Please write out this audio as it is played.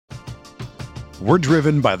We're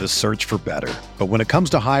driven by the search for better. But when it comes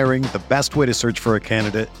to hiring, the best way to search for a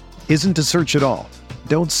candidate isn't to search at all.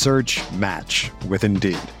 Don't search, match with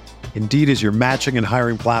Indeed. Indeed is your matching and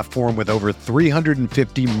hiring platform with over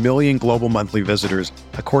 350 million global monthly visitors,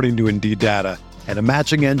 according to Indeed data, and a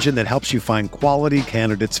matching engine that helps you find quality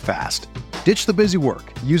candidates fast. Ditch the busy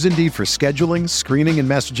work. Use Indeed for scheduling, screening, and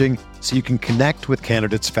messaging so you can connect with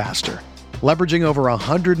candidates faster. Leveraging over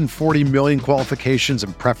 140 million qualifications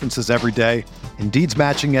and preferences every day, Indeed's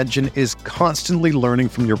matching engine is constantly learning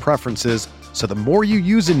from your preferences, so the more you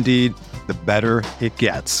use Indeed, the better it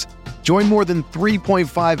gets. Join more than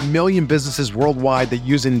 3.5 million businesses worldwide that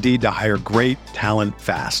use Indeed to hire great talent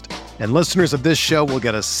fast. And listeners of this show will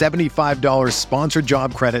get a $75 sponsored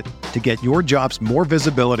job credit to get your jobs more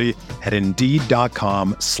visibility at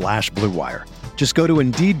Indeed.com/Blue Wire. Just go to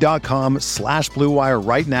Indeed.com/Blue Wire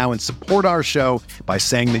right now and support our show by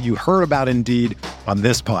saying that you heard about Indeed on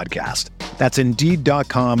this podcast. That's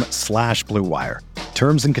Indeed.com/Blue Wire.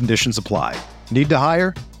 Terms and conditions apply. Need to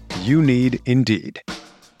hire? You need Indeed.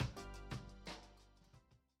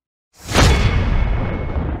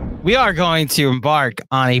 We are going to embark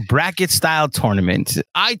on a bracket-style tournament.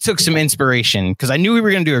 I took some inspiration because I knew we were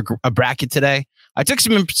going to do a bracket today. I took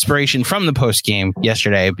some inspiration from the post-game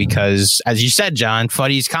yesterday because, as you said, John,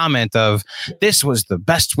 Fuddy's comment of this was the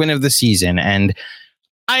best win of the season. And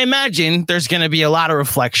I imagine there's going to be a lot of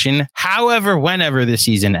reflection, whenever the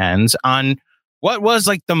season ends, on what was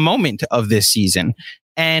like the moment of this season.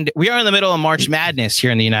 And we are in the middle of March Madness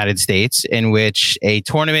here in the United States, in which a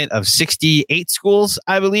tournament of 68 schools,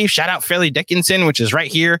 I believe. Shout out Fairleigh Dickinson, which is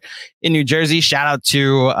right here in New Jersey. Shout out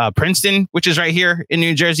to Princeton, which is right here in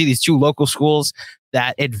New Jersey. These two local schools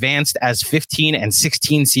that advanced as 15 and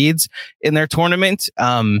 16 seeds in their tournament.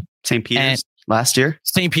 St. Peter's last year.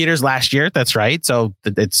 St. Peter's last year. That's right. So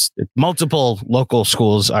it's multiple local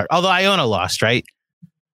schools although Iona lost, right?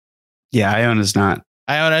 Yeah, Iona's not.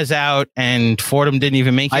 Iona's out, and Fordham didn't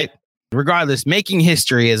even make it. Regardless, making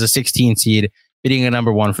history as a 16 seed, beating a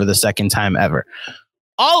number one for the second time ever.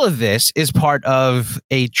 All of this is part of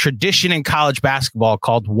a tradition in college basketball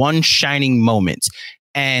called One Shining Moment.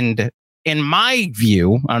 And in my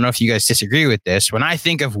view, I don't know if you guys disagree with this, when I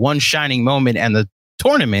think of One Shining Moment and the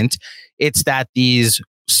tournament, it's that these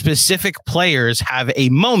specific players have a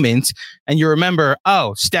moment, and you remember,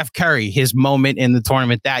 Steph Curry, his moment in the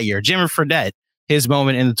tournament that year. Jimmy Fredette, his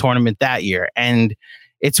moment in the tournament that year. And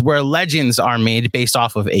it's where legends are made based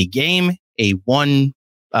off of a game, a one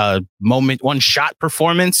shot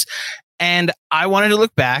performance. And I wanted to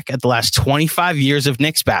look back at the last 25 years of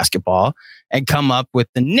Knicks basketball and come up with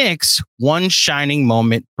the Knicks One Shining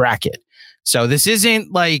Moment bracket. So this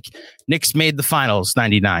isn't like Knicks made the finals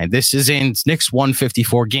 99. This isn't Knicks won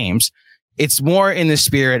 54 games. It's more in the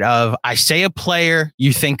spirit of, I say a player,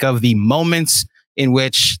 you think of the moments in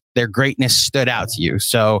which their greatness stood out to you.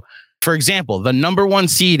 So, for example, the number one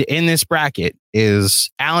seed in this bracket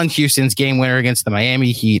is Allen Houston's game winner against the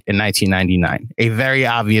Miami Heat in 1999. A very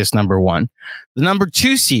obvious number one. The number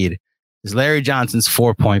two seed is Larry Johnson's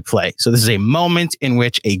 4-point play. So this is a moment in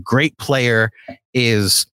which a great player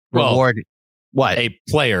is rewarded. What? A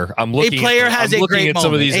player. I'm looking. A player has a great moment.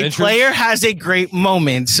 Some of these a player has a great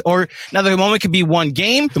moment. Or now the moment could be one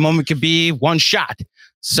game. The moment could be one shot.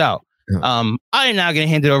 So I am now going to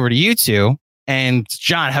hand it over to you two. And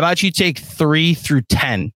John, how about you take 3 through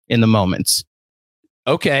 10 in the moments?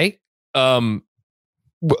 Okay. What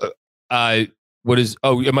is?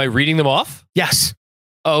 Oh, am I reading them off? Yes.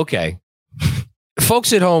 Oh, okay.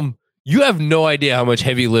 Folks at home, you have no idea how much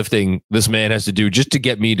heavy lifting this man has to do just to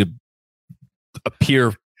get me to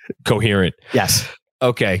appear coherent. Yes.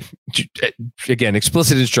 Okay. Again,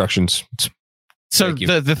 explicit instructions. So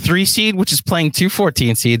the 3 seed, which is playing 2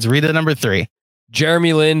 14 seeds, read the number 3.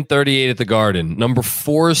 Jeremy Lin, 38 at the Garden. Number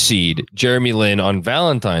 4 seed, Jeremy Lin on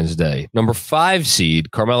Valentine's Day. Number 5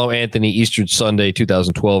 seed, Carmelo Anthony, Easter Sunday,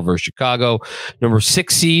 2012 versus Chicago. Number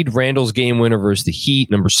 6 seed, Randall's game winner versus the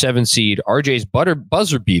Heat. Number 7 seed, RJ's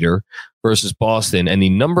buzzer beater versus Boston. And the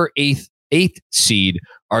number 8th seed,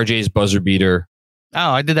 RJ's buzzer beater.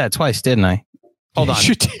 Oh, I did that twice, didn't I? Hold on.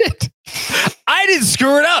 You did. I didn't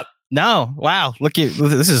screw it up. No. Wow. Look at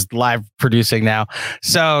this is live producing now.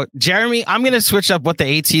 So Jeremy, I'm going to switch up what the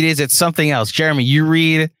 8 seed is. It's something else. Jeremy, you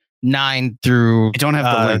read 9 through. I don't have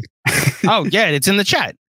the link. Oh yeah. It's in the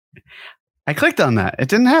chat. I clicked on that. It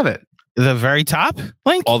didn't have it. The very top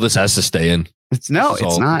link. All this has to stay in. It's not.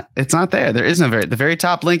 It's not there. There is no the very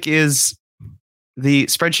top link is the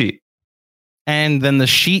spreadsheet. And then the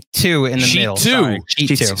sheet 2 in the middle. Sheet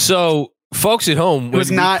 2. So folks at home, it was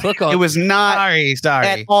not sorry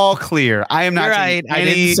at all clear. I am not right. I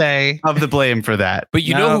didn't say of the blame for that. But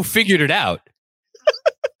you know who figured it out?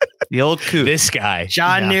 The old coot. This guy.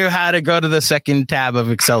 John knew how to go to the second tab of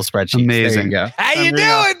Excel spreadsheets. Amazing. There you go. How you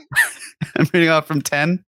doing? I'm reading off from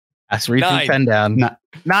 10. That's read from 9. 10 down. No.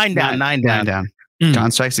 9 down. 9 down.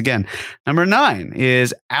 John strikes again. Number 9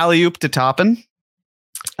 is alley-oop to Toppin.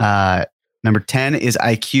 Number 10 is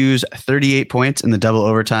IQ's 38 points in the double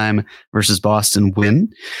overtime versus Boston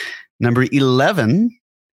win. Number 11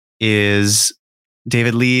 is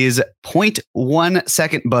David Lee's 0.1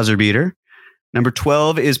 second buzzer beater. Number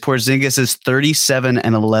 12 is Porzingis'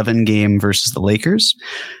 37-11 game versus the Lakers.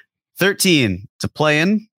 13 to play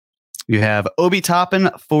in. You have Obi Toppin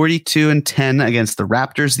 42-10 against the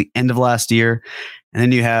Raptors the end of last year. And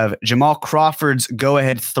then you have Jamal Crawford's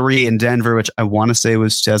go-ahead 3 in Denver, which I want to say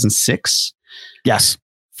was 2006. Yes.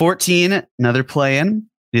 14, another play-in,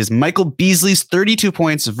 is Michael Beasley's 32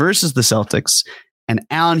 points versus the Celtics and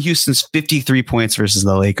Allen Houston's 53 points versus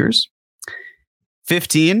the Lakers.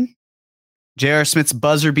 15, J.R. Smith's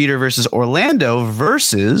buzzer beater versus Orlando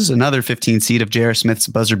versus another 15 seed of J.R. Smith's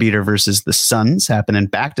buzzer beater versus the Suns, happen in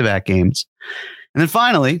back-to-back games. And then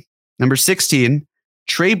finally, number 16,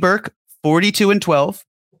 Trey Burke, 42-12,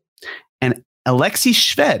 and Alexei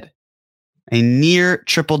Shved, a near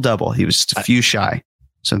triple-double. He was just a few shy.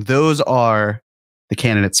 So those are the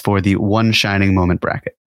candidates for the one shining moment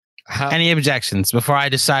bracket. Any objections before I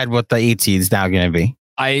decide what the 8 seed is now going to be?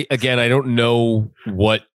 I don't know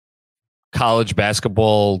what college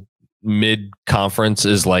basketball mid-conference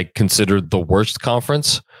is like considered the worst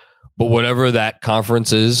conference, but whatever that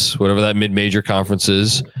conference is, whatever that mid-major conference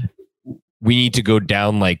is, we need to go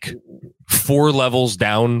down like 4 levels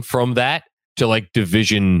down from that to like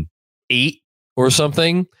Division 8 or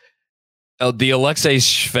something. The Alexei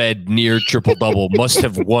Shved near triple-double must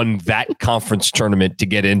have won that conference tournament to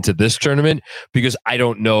get into this tournament, because I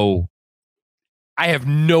don't know. I have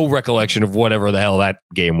no recollection of whatever the hell that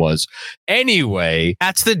game was. Anyway.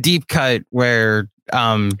 That's the deep cut where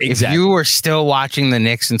Exactly. if you were still watching the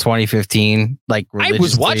Knicks in 2015, like I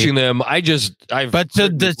was watching them. But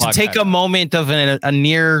to take a moment of an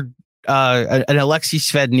Alexei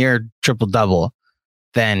Shved near triple-double,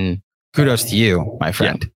 then kudos to you, my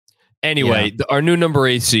friend. Yeah. Anyway, our new number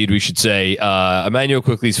 8 seed, we should say, Emmanuel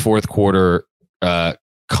Quickley's fourth quarter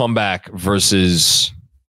comeback versus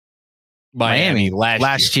Miami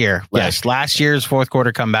last year. Yes, last year's fourth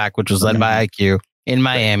quarter comeback, which was led by IQ in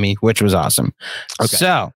Miami, which was awesome. Okay.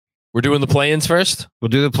 So we're doing the play-ins first. We'll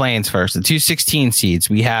do the play-ins first. The 2 16 seeds.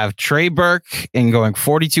 We have Trey Burke in going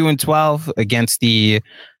 42-12 against the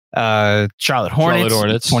Charlotte Hornets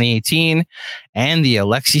 2018, and the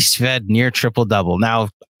Alexei Shved near triple-double. Now,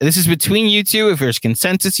 this is between you two. If there's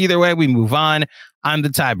consensus either way, we move on. I'm the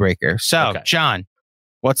tiebreaker. So, John,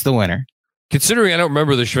 what's the winner? Considering I don't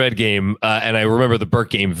remember the Shved game, and I remember the Burke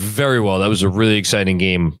game very well, that was a really exciting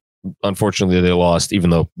game. Unfortunately, they lost, even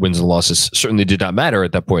though wins and losses certainly did not matter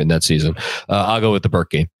at that point in that season. I'll go with the Burke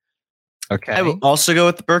game. Okay. I will also go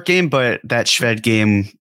with the Burke game, but that Shved game,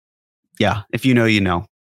 yeah, if you know, you know.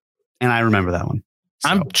 And I remember that one. So.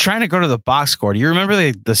 I'm trying to go to the box score. Do you remember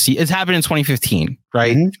the it happened in 2015,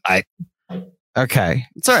 right? Mm-hmm. Okay.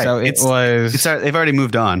 It's all right. So it's they've already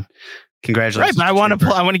moved on. Congratulations. Right,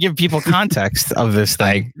 but I want to give people context of this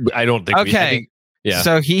thing. I don't think. Okay. Yeah.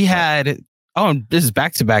 So he had. Oh, this is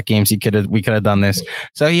back-to-back games. We could have done this.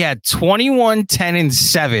 So he had 21, 10, and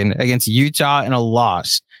 7 against Utah in a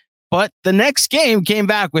loss. But the next game came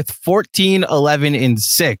back with 14, 11, and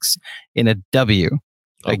 6 in a W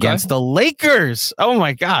against the Lakers. Oh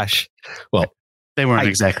my gosh. Well, they weren't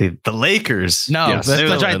exactly the Lakers. No, yes,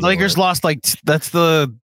 that's right. The Lakers lost that's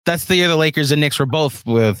the year the Lakers and Knicks were both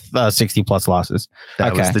with 60 plus losses.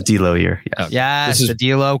 That was the D'Lo year. Yeah. This is the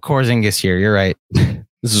D'Lo Porzingis year. You're right.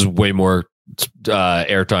 This is way more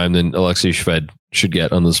airtime than Alexei Shved should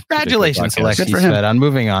get on this. Congratulations, Alexei Shved. On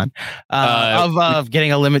moving on of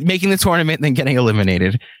getting making the tournament and then getting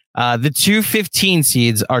eliminated. The 2 15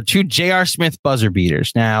 seeds are 2 J.R. Smith buzzer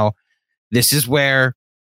beaters. Now, this is where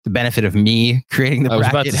the benefit of me creating the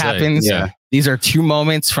bracket happens. Yeah. These are 2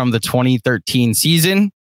 moments from the 2013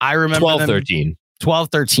 season. I remember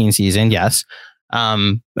 12-13 season. Yes.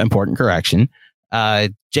 Important correction.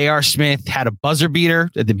 J.R. Smith had a buzzer beater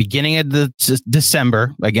at the beginning of the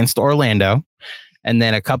December against Orlando. And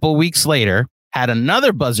then a couple weeks later had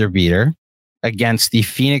another buzzer beater against the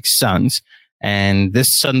Phoenix Suns. And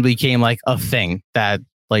this suddenly became like a thing that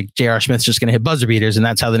like J.R. Smith's just going to hit buzzer beaters. And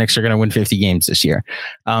that's how the Knicks are going to win 50 games this year.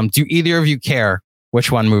 Do either of you care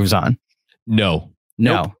which one moves on? No.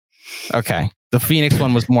 Nope. Okay. The Phoenix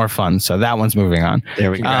one was more fun. So that one's moving on. There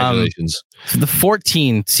we go. Congratulations. The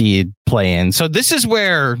 14 seed play in. So this is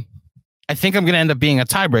where I think I'm going to end up being a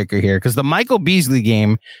tiebreaker here because the Michael Beasley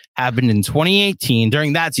game happened in 2018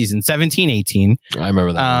 during that season, 17-18. I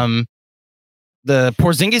remember that. The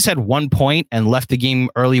Porzingis had 1 point and left the game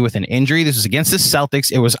early with an injury. This was against the Celtics.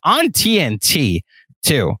 It was on TNT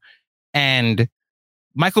too. And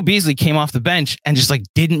Michael Beasley came off the bench and just like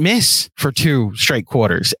didn't miss for 2 straight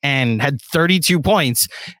quarters and had 32 points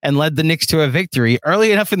and led the Knicks to a victory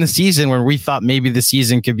early enough in the season where we thought maybe the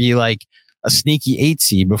season could be like a sneaky 8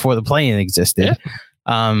 seed before the play-in existed.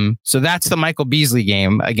 Yeah. So that's the Michael Beasley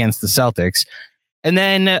game against the Celtics. And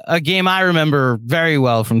then a game I remember very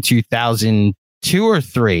well from 2002 or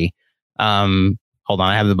 3. Hold on,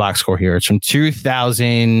 I have the box score here. It's from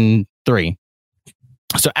 2003.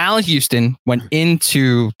 So Allen Houston went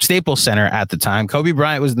into Staples Center at the time. Kobe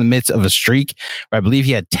Bryant was in the midst of a streak where I believe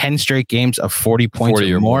he had 10 straight games of 40 points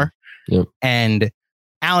or more. Yep. And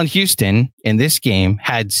Allen Houston in this game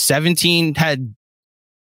had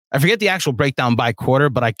I forget the actual breakdown by quarter,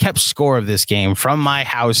 but I kept score of this game from my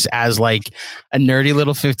house as like a nerdy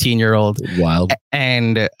little 15-year-old. Wild.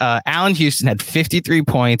 And Allen Houston had 53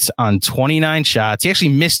 points on 29 shots. He actually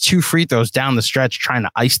missed 2 free throws down the stretch trying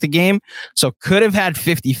to ice the game. So could have had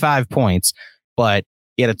 55 points, but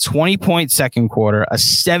he had a 20-point second quarter, a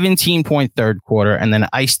 17-point third quarter, and then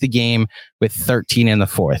iced the game with 13 in the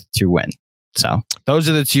fourth to win. So those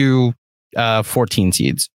are the 2 14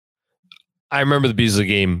 seeds. I remember the Beasley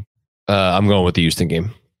game. I'm going with the Houston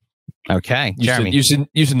game. Okay. Jeremy.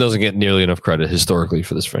 Houston doesn't get nearly enough credit historically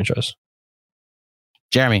for this franchise.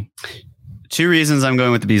 Jeremy. 2 reasons I'm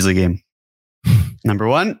going with the Beasley game. Number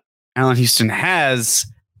 1, Allen Houston has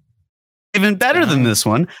even better than this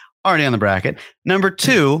one already on the bracket. Number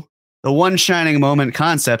 2, the one shining moment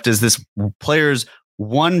concept is this player's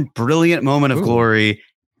one brilliant moment of glory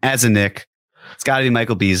as a Knick. It's got to be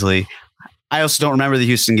Michael Beasley. I also don't remember the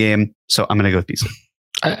Houston game, so I'm going to go with Beasley.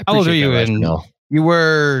 How old are you? You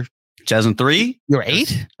were 2003. You were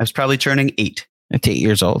 8. I was probably turning 8. At 8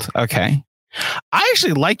 years old. Okay. I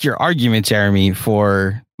actually like your argument, Jeremy,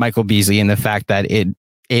 for Michael Beasley and the fact that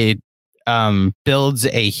it builds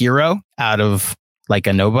a hero out of like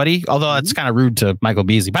a nobody. Although that's kind of rude to Michael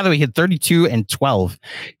Beasley. By the way, he had 32 and 12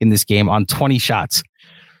 in this game on 20 shots.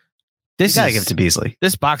 This gotta give it to Beasley.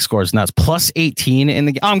 This box score is nuts. Plus 18 in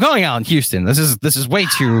the game. I'm going Allen Houston. This is way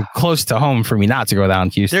too close to home for me not to go with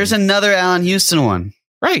Allen Houston. There's another Allen Houston one.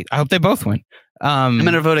 Right. I hope they both win. I'm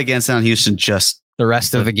going to vote against Allen Houston just the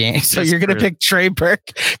rest of the game. So you're going to pick Trey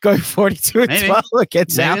Burke going 42 and 12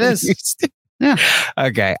 against Allen Houston. Yeah.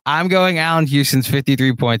 Okay. I'm going Allen Houston's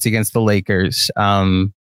 53 points against the Lakers.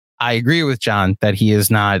 I agree with John that he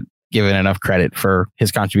is not given enough credit for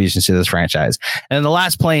his contributions to this franchise. And then the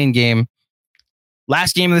last play-in game,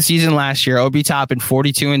 last game of the season last year, Obi Toppin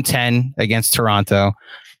 42 and 10 against Toronto.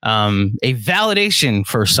 A validation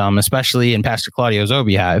for some, especially in Pastor Claudio's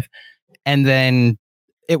Obi Hive. And then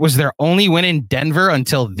it was their only win in Denver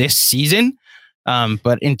until this season.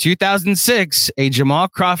 But in 2006, a Jamal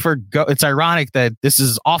Crawford, it's ironic that this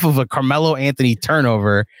is off of a Carmelo Anthony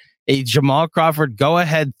turnover, a Jamal Crawford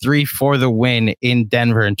go-ahead 3 for the win in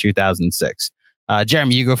Denver in 2006.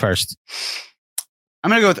 Jeremy, you go first. I'm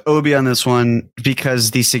going to go with Obi on this one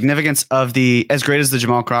because the significance of as great as the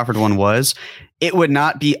Jamal Crawford one was, it would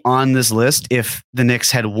not be on this list if the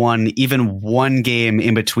Knicks had won even one game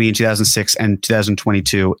in between 2006 and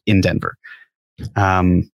 2022 in Denver.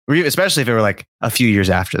 Especially if it were like a few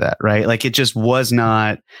years after that, right? Like it just was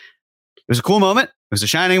not, it was a cool moment. It was a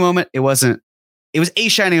shining moment. It was a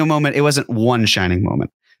shining moment. It wasn't one shining moment.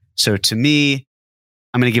 So to me,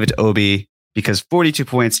 I'm going to give it to Obi because 42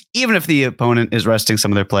 points, even if the opponent is resting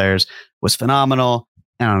some of their players, was phenomenal.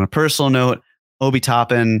 And on a personal note, Obi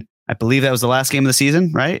Toppin, I believe that was the last game of the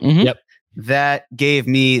season, right? Mm-hmm. Yep. That gave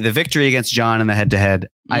me the victory against John in the head-to-head.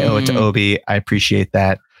 I owe it to Obi. I appreciate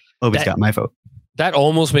that. Obi's got my vote. That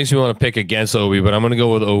almost makes me want to pick against Obi, but I'm going to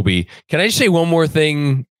go with Obi. Can I just say one more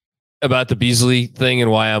thing about the Beasley thing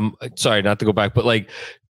and why I'm sorry not to go back, but like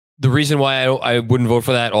the reason why I wouldn't vote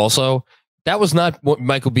for that also, that was not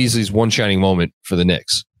Michael Beasley's one shining moment for the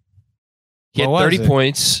Knicks. He had 30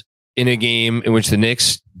 points in a game in which the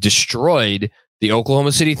Knicks destroyed the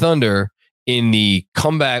Oklahoma City Thunder in the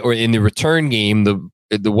comeback or in the return game,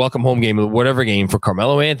 the welcome home game, whatever game for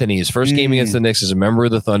Carmelo Anthony, his first game against the Knicks as a member of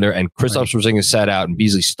the Thunder, and Kristaps Porzingis sat out and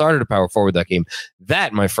Beasley started a power forward that game.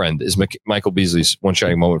 That, my friend, is Michael Beasley's one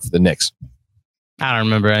shining moment for the Knicks. I don't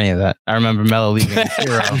remember any of that. I remember Melo leaving a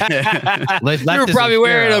hero. You were probably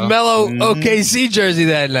wearing a Melo OKC jersey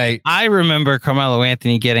that night. I remember Carmelo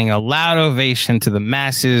Anthony getting a loud ovation to the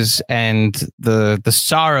masses and the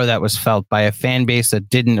sorrow that was felt by a fan base that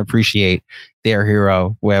didn't appreciate their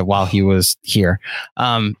hero while he was here.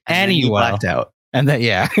 Anyway, blacked out. And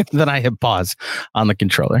then, then I hit pause on the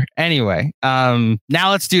controller. Anyway, now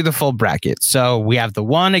let's do the full bracket. So we have the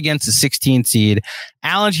 1 against the 16 seed,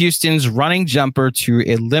 Allen Houston's running jumper to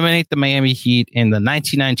eliminate the Miami Heat in the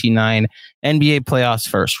 1999 NBA playoffs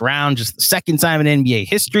first round. Just the second time in NBA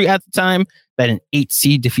history at the time that an 8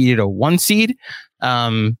 seed defeated a 1 seed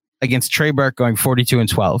against Trey Burke going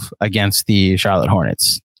 42-12 against the Charlotte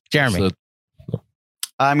Hornets. Jeremy.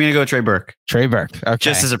 I'm going to go Trey Burke. Trey Burke. Okay.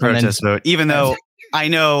 Just as a protest vote. Even though I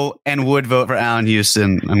know and would vote for Allen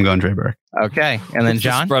Houston, I'm going Trey Burke. Okay. And then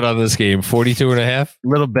John? Spread on this game, 42.5? A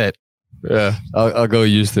little bit. Yeah. I'll go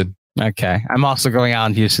Houston. Okay. I'm also going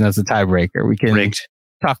Allen Houston as a tiebreaker. We can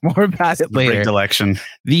talk more about it later. Rigged election.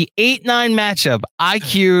 The 8-9 matchup.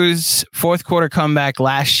 IQ's fourth quarter comeback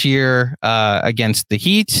last year against the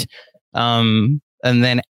Heat. And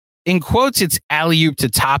then in quotes, it's alley-oop to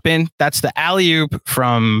Toppin. That's the alley-oop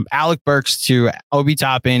from Alec Burks to Obi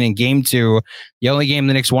Toppin in game 2. The only game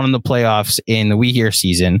the Knicks won in the playoffs in the We Here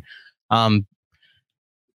season. What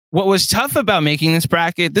was tough about making this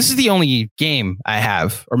bracket, this is the only game I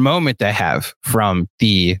have or moment I have from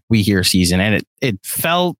the We Here season. And it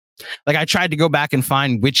felt like I tried to go back and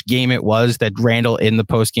find which game it was that Randall in the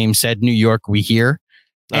post game said New York We Here.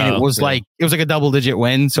 And it was like a double-digit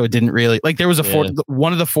win, so it didn't really like there was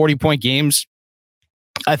one of the 40-point games.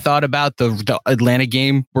 I thought about the Atlanta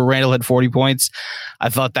game where Randall had 40 points. I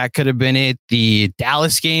thought that could have been it. The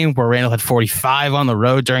Dallas game where Randall had 45 on the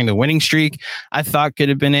road during the winning streak, I thought could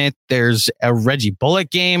have been it. There's a Reggie Bullock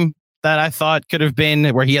game that I thought could have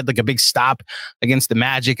been where he had like a big stop against the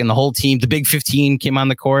Magic and the whole team. The Big 15 came on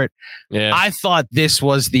the court. Yeah. I thought this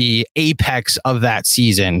was the apex of that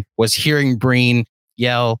season, was hearing Breen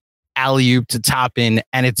yell alley-oop to Toppin,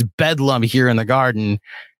 and it's bedlam here in the Garden,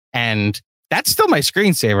 and that's still my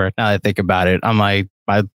screensaver now that I think about it on my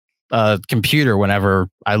computer whenever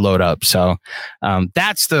I load up. So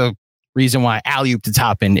that's the reason why alley-oop to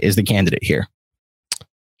Toppin is the candidate here.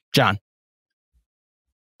 John.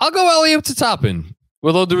 I'll go alley-oop to Toppin.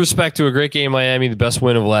 With all due respect to a great game in Miami, the best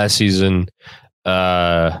win of last season,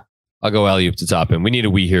 I'll go alley-oop to Toppin. We need a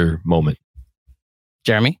We Here moment.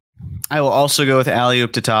 Jeremy? I will also go with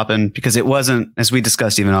alley-oop to Toppin because it wasn't, as we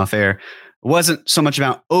discussed even off air, it wasn't so much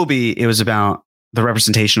about Obi, it was about the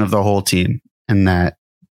representation of the whole team in that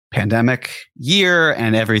pandemic year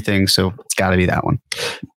and everything. So it's got to be that one.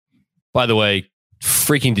 By the way,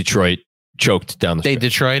 freaking Detroit choked down the stretch. They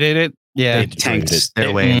Detroited it? Yeah. They tanked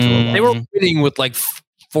their way into a They were winning with like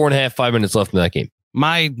 4.5, 5 minutes left in that game.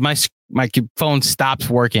 My phone stopped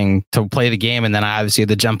working to play the game, and then I obviously had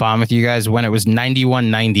to jump on with you guys when it was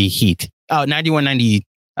 91-90 Heat. 91-90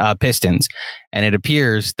 Pistons, and it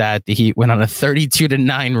appears that the Heat went on a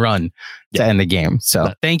 32-9 run to end the game.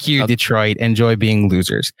 So thank you, Detroit. Enjoy being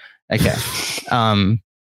losers. Okay.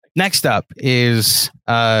 Next up is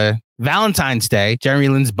Valentine's Day. Jeremy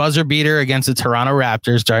Lin's buzzer beater against the Toronto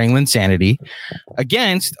Raptors during Linsanity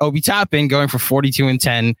against Obi Toppin going for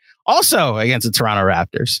 42-10. Also against the Toronto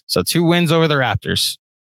Raptors. So 2 wins over the Raptors.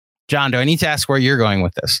 John, do I need to ask where you're going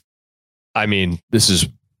with this? I mean, this is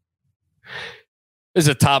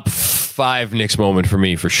a top 5 Knicks moment for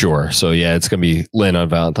me for sure. So yeah, it's going to be Lin on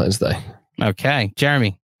Valentine's Day. Okay.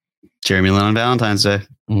 Jeremy Lin on Valentine's Day.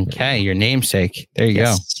 Okay. Your namesake. There you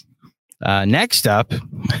go. Next up,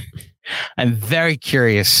 I'm very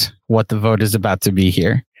curious what the vote is about to be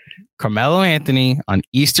here. Carmelo Anthony on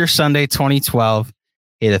Easter Sunday, 2012.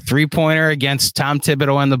 Hit a 3-pointer against Tom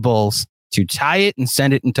Thibodeau and the Bulls to tie it and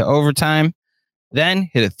send it into overtime.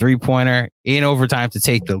 Then hit a 3-pointer in overtime to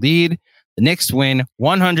take the lead. The Knicks win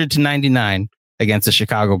 100-99 against the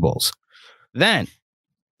Chicago Bulls. Then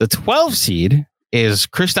the 12 seed is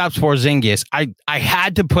Kristaps Porzingis. I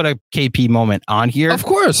had to put a KP moment on here. Of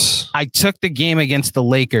course. I took the game against the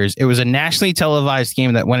Lakers. It was a nationally televised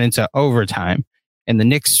game that went into overtime, and the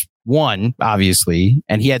Knicks won, obviously,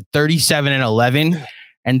 and he had 37 and 11.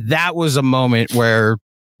 And that was a moment where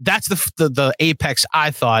that's the apex,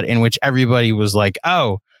 I thought, in which everybody was like,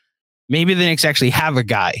 oh, maybe the Knicks actually have a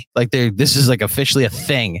guy. Like this is like officially a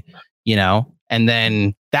thing, you know? And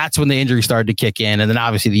then that's when the injury started to kick in. And then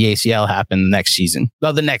obviously the ACL happened the next season.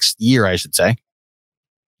 Well, the next year, I should say.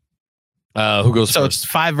 Who goes so first?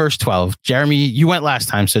 It's 5 versus 12. Jeremy, you went last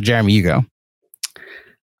time. So Jeremy, you go.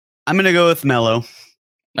 I'm going to go with Melo.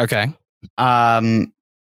 Okay. I mean,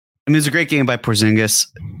 it was a great game by Porzingis.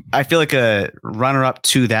 I feel like a runner-up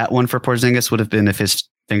to that one for Porzingis would have been if his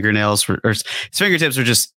fingernails or his fingertips were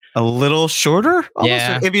just a little shorter. Almost.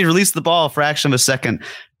 Yeah. If he released the ball a fraction of a second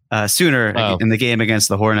sooner in the game against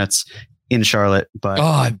the Hornets in Charlotte. But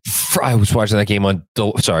I was watching that game and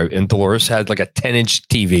Dolores had like a 10-inch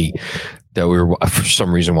TV that we were for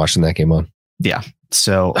some reason watching that game on. Yeah.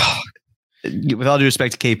 So with all due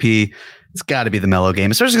respect to KP, it's got to be the Melo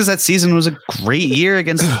game, especially because that season was a great year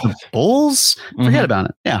against the Bulls. Forget about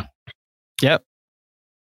it. Yeah. Yep.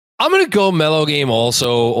 I'm going to go Melo game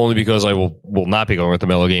also, only because I will not be going with the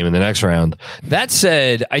Melo game in the next round. That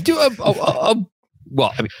said, I do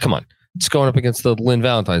well, I mean, come on. It's going up against the Lynn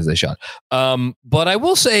Valentine's Day shot. But I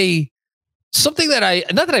will say something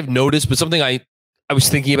that not that I've noticed, but something I was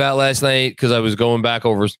thinking about last night because I was going back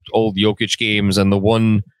over old Jokic games, and the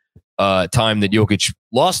one time that Jokic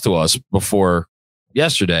lost to us before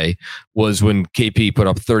yesterday was when KP put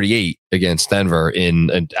up 38 against Denver in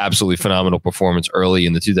an absolutely phenomenal performance early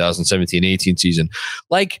in the 2017-18 season.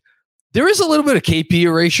 Like, there is a little bit of KP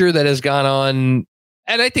erasure that has gone on,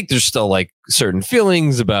 and I think there's still like certain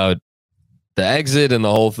feelings about the exit and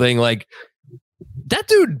the whole thing. Like, that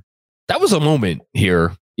dude, that was a moment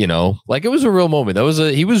here, you know, like it was a real moment.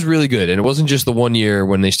 He was really good. And it wasn't just the 1 year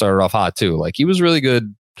when they started off hot too. Like, he was really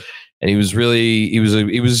good, and he was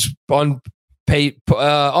on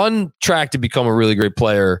track to become a really great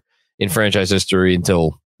player in franchise history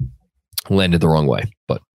until landed the wrong way.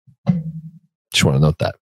 But just want to note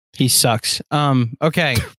that he sucks.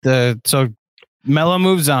 Okay. So Melo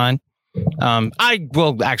moves on. I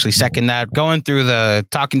will actually second that. Going through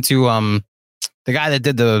talking to the guy that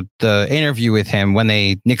did the interview with him when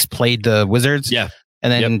Knicks played the Wizards. Yeah.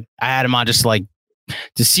 And then I had him on just like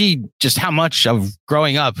to see just how much of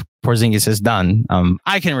growing up Porzingis has done.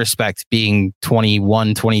 I can respect being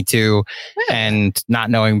 21, 22 and not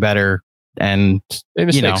knowing better, and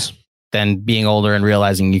then being older and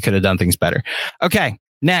realizing you could have done things better. Okay.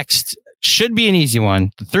 Next should be an easy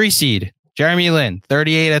one. The 3 seed, Jeremy Lin,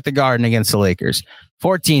 38 at the Garden against the Lakers.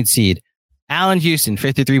 14th seed, Allen Houston,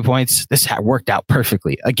 53 points. This worked out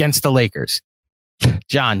perfectly against the Lakers.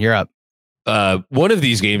 John, you're up. One of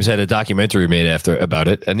these games had a documentary made about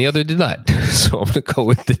it, and the other did not. So I'm going to go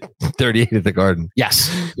with the 38 at the Garden.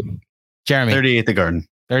 Yes. Jeremy. 38 at the Garden.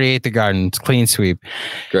 38 at the Garden. It's clean sweep.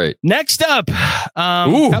 Great. Next up.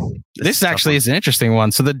 This actually is an interesting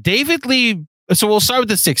one. So the David Lee. So we'll start with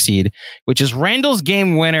the 6th seed, which is Randall's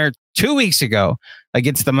game winner 2 weeks ago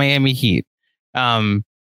against the Miami Heat. Then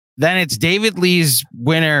it's David Lee's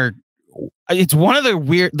winner. It's one of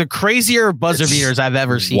the crazier buzzer beaters I've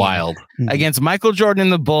ever seen. Wild. Against Michael Jordan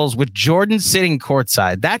and the Bulls, with Jordan sitting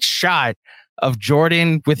courtside. That shot of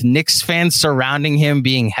Jordan with Knicks fans surrounding him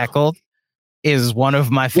being heckled is one of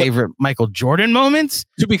my favorite Michael Jordan moments.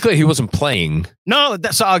 To be clear, he wasn't playing. No,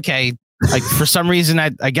 that's okay. Like, for some reason,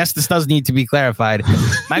 I guess this does need to be clarified.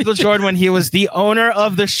 Michael Jordan, when he was the owner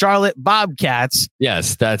of the Charlotte Bobcats,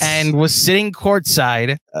 and was sitting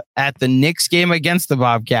courtside at the Knicks game against the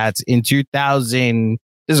Bobcats in 2000.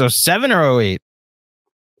 Is it 07 or 08?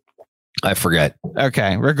 I forget.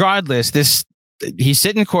 Okay. Regardless, he's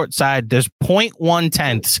sitting courtside. There's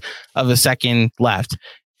 0.1 of a second left,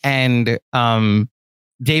 and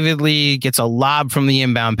David Lee gets a lob from the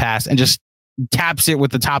inbound pass and just taps it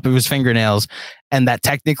with the top of his fingernails, and that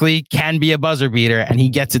technically can be a buzzer beater, and he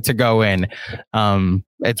gets it to go in.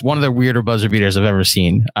 It's one of the weirder buzzer beaters I've ever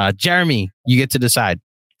seen. Jeremy, you get to decide.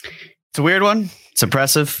 It's a weird one. It's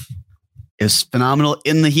impressive. It was phenomenal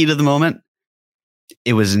in the heat of the moment.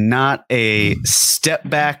 It was not a step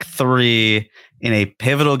back 3 in a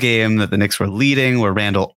pivotal game that the Knicks were leading, where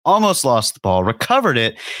Randall almost lost the ball, recovered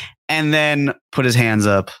it, and then put his hands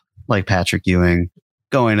up like Patrick Ewing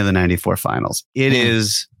going to the 94 finals. It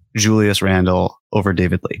is Julius Randle over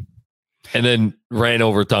David Lee. And then ran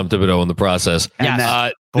over Tom Thibodeau in the process.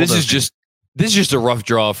 Yes. This is just a rough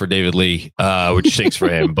draw for David Lee, which stinks for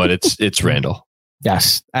him, but it's Randle.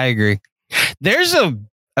 Yes, I agree. There's a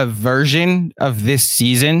version of this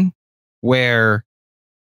season where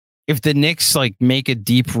if the Knicks like make a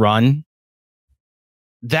deep run,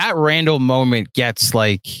 that Randle moment gets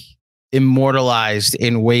like immortalized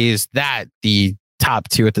in ways that the top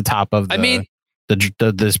 2 at the top of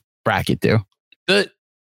this bracket do.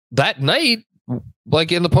 That night,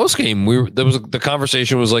 like in the post game, the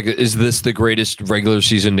conversation was like, is this the greatest regular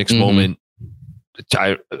season Knicks moment?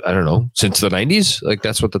 I don't know, since the 90s. Like,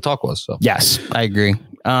 that's what the talk was. So yes, I agree.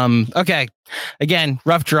 Okay, again,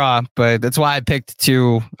 rough draw, but that's why I picked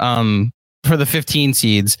 2 for the 15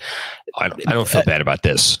 seeds. I don't feel bad about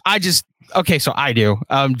this. okay, so I do.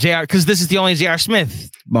 JR, because this is the only JR Smith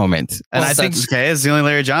moment. And I think okay, it's the only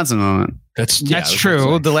Larry Johnson moment. That's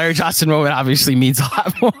true. The Larry Johnson moment obviously means a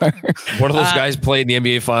lot more. One of those guys played in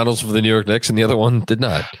the NBA Finals for the New York Knicks, and the other one did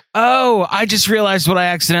not. Oh, I just realized what I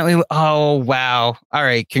accidentally. Oh, wow. All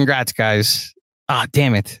right. Congrats, guys. Ah,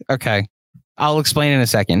 damn it. Okay. I'll explain in a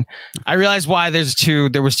second. I realized why there was two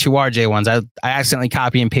RJ ones. I accidentally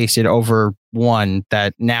copy and pasted over one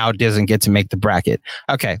that now doesn't get to make the bracket.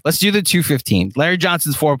 Okay, let's do the 215. Larry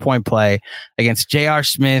Johnson's 4-point play against J.R.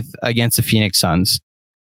 Smith against the Phoenix Suns.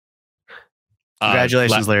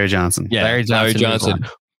 Congratulations, Larry Johnson. Yeah, Larry Johnson.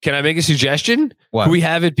 Can I make a suggestion? What? Can we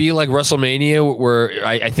have it be like WrestleMania, where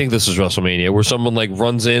I think this is WrestleMania, where someone like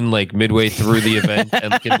runs in like midway through the event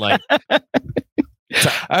and can like.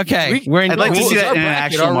 Okay, I'd like to see that in an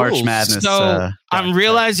actual March Madness. So I'm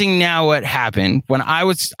realizing now what happened when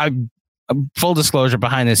full disclosure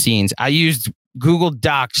behind the scenes. I used Google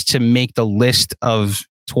Docs to make the list of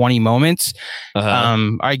 20 moments.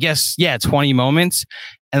 I guess 20 moments,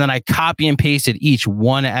 and then I copy and pasted each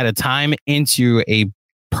one at a time into a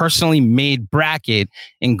personally made bracket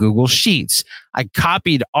in Google Sheets. I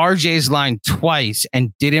copied RJ's line twice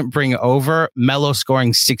and didn't bring over Melo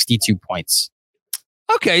scoring 62 points.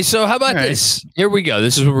 Okay, so how about this? Here we go.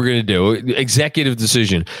 This is what we're going to do. Executive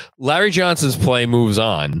decision. Larry Johnson's play moves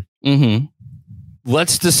on. Mm-hmm.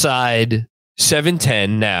 Let's decide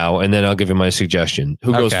 7-10 now, and then I'll give you my suggestion.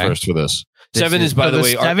 Who goes first for this? 7 is, by the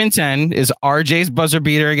way... 7-10 is RJ's buzzer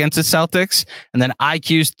beater against the Celtics, and then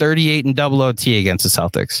IQ's 38 and double OT against the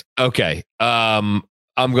Celtics. Okay. I'm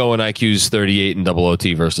going IQ's 38 and double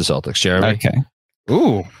OT versus the Celtics. Jeremy? Okay.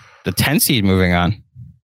 Ooh, the 10 seed moving on.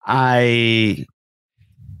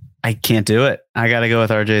 I can't do it. I got to go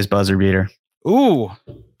with RJ's buzzer beater. Ooh.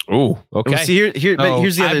 Okay. See, here's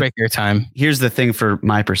the tiebreaker time. Here's the thing for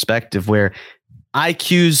my perspective, where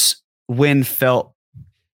IQ's win felt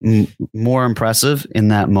more impressive in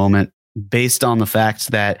that moment, based on the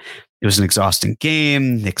fact that it was an exhausting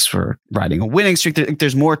game. Knicks were riding a winning streak.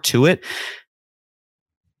 There's more to it.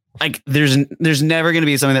 Like there's never going to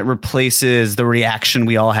be something that replaces the reaction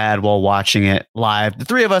we all had while watching it live. The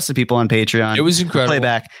three of us, the people on Patreon, it was incredible.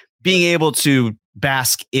 Playback, being able to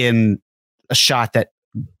bask in a shot that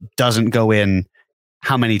doesn't go in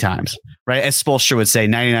how many times, right? As Spoelstra would say,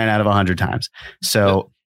 99 out of 100 times.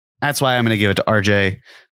 So that's why I'm going to give it to RJ.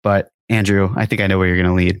 But Andrew, I think I know where you're going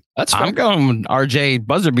to lead. I'm going RJ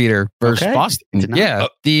buzzer beater versus Boston. Yeah,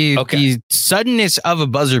 the suddenness of a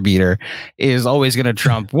buzzer beater is always going to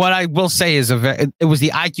trump. What I will say is it was the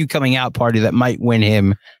IQ coming out party that might win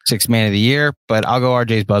him Sixth Man of the Year, but I'll go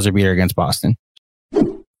RJ's buzzer beater against Boston.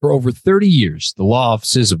 For over 30 years, the law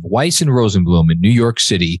offices of Weiss and Rosenblum in New York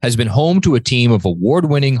City has been home to a team of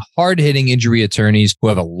award-winning, hard-hitting injury attorneys who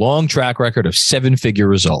have a long track record of seven-figure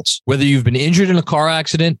results. Whether you've been injured in a car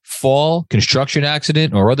accident, fall, construction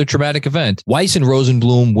accident, or other traumatic event, Weiss and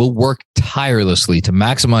Rosenblum will work tirelessly to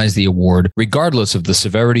maximize the award regardless of the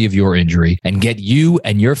severity of your injury and get you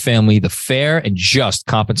and your family the fair and just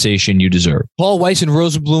compensation you deserve. Call Weiss and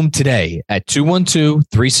Rosenblum today at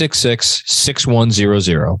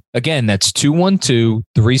 212-366-6100. Again, that's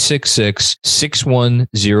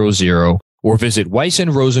 212-366-6100, or visit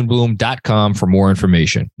weissandrosenblum.com for more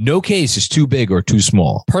information. No case is too big or too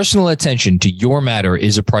small. Personal attention to your matter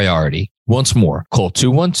is a priority. Once more, call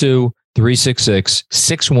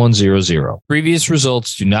 212-366-6100. Previous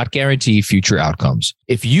results do not guarantee future outcomes.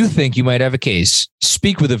 If you think you might have a case,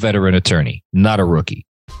 speak with a veteran attorney, not a rookie.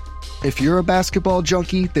 If you're a basketball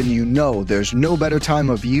junkie, then you know there's no better time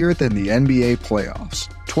of year than the NBA playoffs.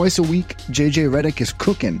 Twice a week, JJ Redick is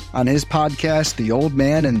cooking on his podcast, The Old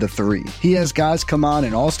Man and the Three. He has guys come on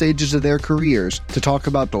in all stages of their careers to talk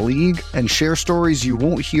about the league and share stories you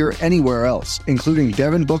won't hear anywhere else, including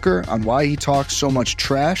Devin Booker on why he talks so much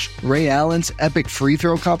trash, Ray Allen's epic free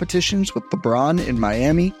throw competitions with LeBron in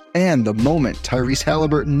Miami, and the moment Tyrese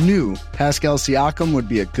Halliburton knew Pascal Siakam would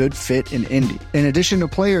be a good fit in Indy. In addition to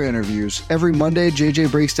player interviews, every Monday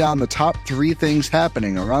JJ breaks down the top 3 things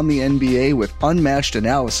happening around the NBA with unmatched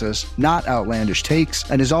analysis, not outlandish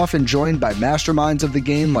takes, and is often joined by masterminds of the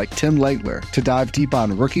game like Tim Legler to dive deep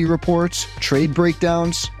on rookie reports, trade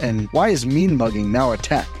breakdowns, and why is mean mugging now a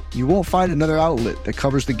tech? You won't find another outlet that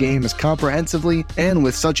covers the game as comprehensively and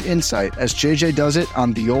with such insight as JJ does it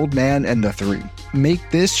on The Old Man and the Three. Make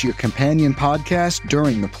this your companion podcast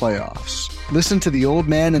during the playoffs. Listen to The Old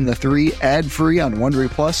Man and the Three ad-free on Wondery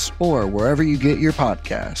Plus or wherever you get your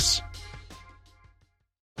podcasts.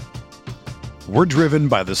 We're driven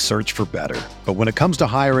by the search for better. But when it comes to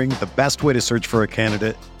hiring, the best way to search for a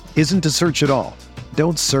candidate isn't to search at all.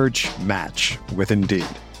 Don't search, match with Indeed.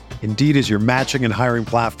 Indeed is your matching and hiring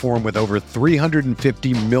platform with over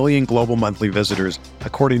 350 million global monthly visitors,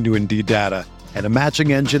 according to Indeed data, and a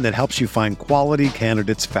matching engine that helps you find quality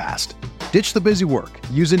candidates fast. Ditch the busy work.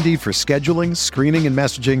 Use Indeed for scheduling, screening, and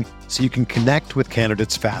messaging so you can connect with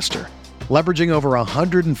candidates faster. Leveraging over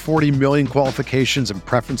 140 million qualifications and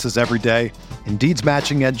preferences every day, Indeed's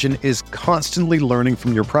matching engine is constantly learning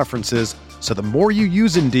from your preferences, so the more you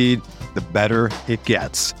use Indeed, the better it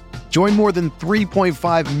gets. Join more than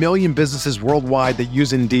 3.5 million businesses worldwide that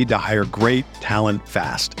use Indeed to hire great talent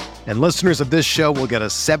fast. And listeners of this show will get a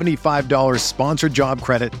 $75 sponsored job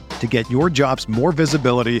credit to get your jobs more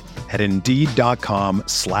visibility at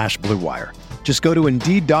Indeed.com/Blue Wire. Just go to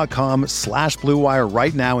Indeed.com/Blue Wire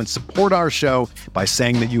right now and support our show by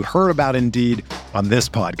saying that you heard about Indeed on this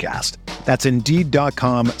podcast. That's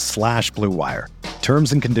Indeed.com/Blue Wire.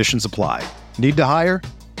 Terms and conditions apply. Need to hire?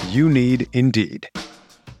 You need Indeed.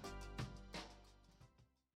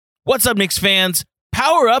 What's up, Knicks fans?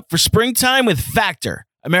 Power up for springtime with Factor,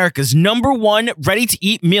 America's #1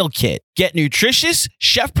 ready-to-eat meal kit. Get nutritious,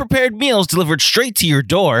 chef-prepared meals delivered straight to your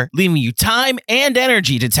door, leaving you time and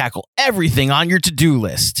energy to tackle everything on your to-do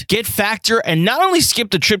list. Get Factor and not only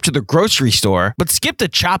skip the trip to the grocery store, but skip the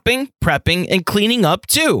chopping, prepping, and cleaning up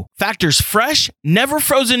too. Factor's fresh, never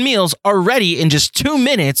frozen meals are ready in just 2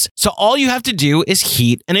 minutes, so all you have to do is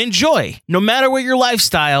heat and enjoy. No matter what your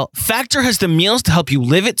lifestyle, Factor has the meals to help you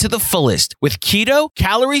live it to the fullest, with keto,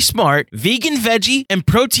 calorie smart, vegan, veggie, and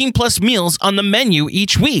protein plus meals on the menu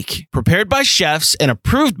each week. Prepared by chefs and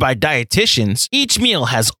approved by dietitians, each meal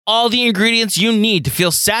has all the ingredients you need to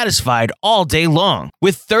feel satisfied all day long.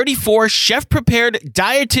 With 34 chef-prepared,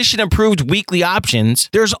 dietitian-approved weekly options,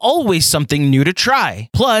 there's always something new to try.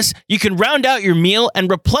 Plus, you can round out your meal and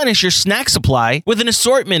replenish your snack supply with an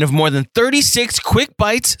assortment of more than 36 quick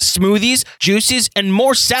bites, smoothies, juices, and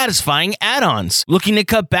more satisfying add-ons. Looking to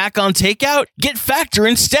cut back on takeout? Get Factor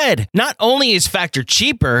instead. Not only is Factor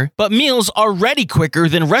cheaper, but meals are ready quicker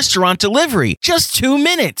than restaurant delivery. Just 2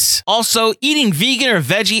 minutes. Also, eating vegan or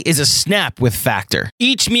veggie is a snap with Factor.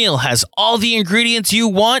 Each meal has all the ingredients you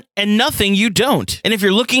want and nothing you don't. And if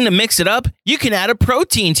you're looking to mix it up, you can add a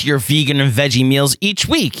protein to your vegan and veggie meals each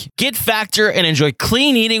week. Get Factor and enjoy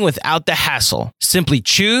clean eating without the hassle. Simply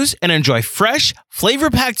choose and enjoy fresh,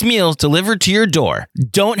 flavor-packed meals delivered to your door.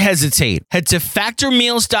 Don't hesitate. Head to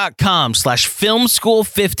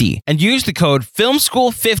factormeals.com/filmschool50 and use the code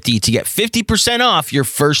FilmSchool50 to get 50% off your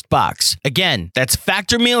first box. Again, that's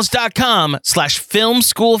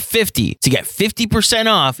factormeals.com/filmschool50 to get 50%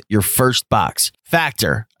 off your first box.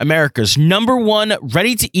 Factor, America's #1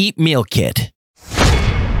 ready-to-eat meal kit.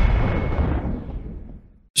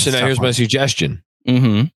 So now here's my suggestion.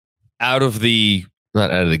 Mm-hmm. Not out of the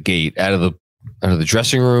gate, out of the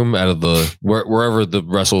dressing room, out of the wherever the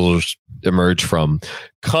wrestlers emerge from,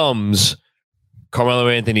 comes Carmelo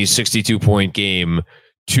Anthony's 62-point game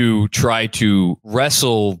to try to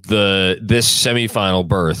wrestle this semifinal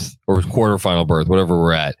berth or quarterfinal berth, whatever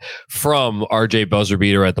we're at, from RJ buzzer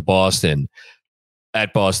beater at Boston.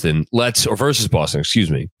 Versus Boston, excuse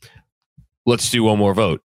me. Let's do one more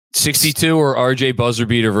vote. 62 or RJ buzzer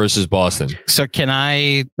beater versus Boston. So can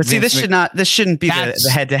I? But see, this shouldn't be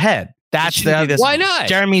the head-to-head. That's why not?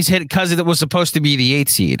 Jeremy's hit because it was supposed to be the 8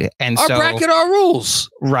 seed, and our bracket, our rules,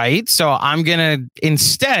 right? So I'm gonna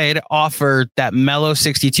instead offer that Melo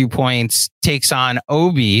 62 points takes on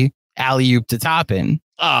Obi alley-oop to Toppin.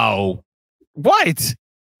 Oh, what?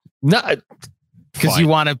 Not because you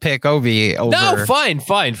want to pick Obi over. No, fine.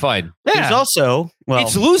 Yeah. There's also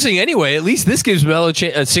it's losing anyway. At least this gives Melo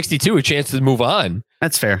 62 a chance to move on.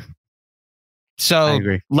 That's fair. So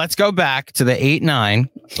let's go back to the 8-9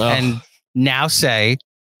 and now say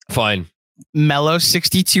fine. Melo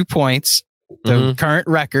 62 points, the current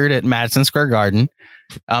record at Madison Square Garden,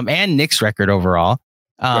 and Knicks record overall,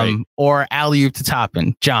 or alley-oop to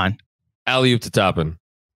Toppin. John. Alley-oop to Toppin.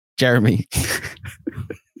 Jeremy.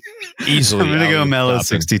 Easily. I'm going to go Melo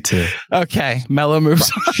 62. Okay. Melo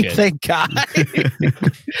moves on. Thank God.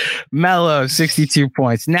 Melo 62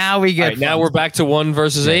 points. Now we get. Now we're back to 1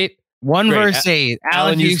 versus 8. 1 versus 8.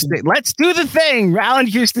 Allen Houston. Let's do the thing. Allen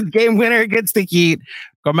Houston game winner against the Heat.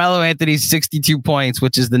 Carmelo Anthony's 62 points,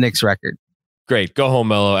 which is the Knicks record. Great. Go home,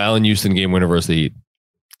 Melo. Allen Houston game winner versus the Heat.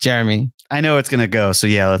 Jeremy. I know it's going to go. So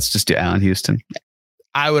yeah, let's just do Allen Houston.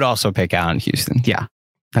 I would also pick Allen Houston. Yeah.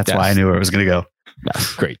 That's why I knew where it was going to go.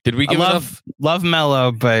 Great. Did we give enough? Love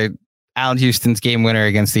Melo, but Allen Houston's game winner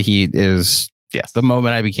against the Heat is Yes. the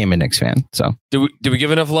moment I became a Knicks fan. So Did we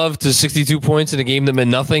give enough love to 62 points in a game that meant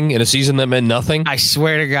nothing, in a season that meant nothing? I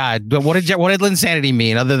swear to God, but what did Linsanity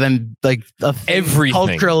mean other than like Everything.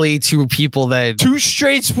 culturally to people that 2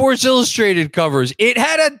 straight Sports Illustrated covers. It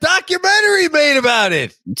had a documentary made about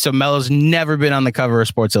it. so Melo's never been on the cover of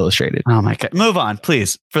Sports Illustrated. Oh my God. Move on,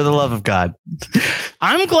 please. For the love of God.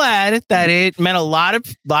 I'm glad that it meant a lot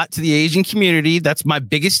to the Asian community. That's my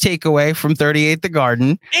biggest takeaway from 38 The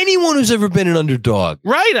Garden. Anyone who's ever been an underdog.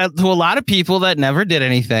 Right. To a lot of people that never did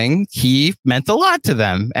anything, he meant a lot to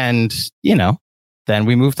them. And, then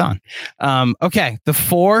we moved on. Okay.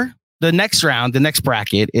 The next round, the next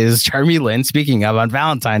bracket is Jeremy Lin, speaking of, on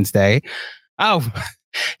Valentine's Day. Oh,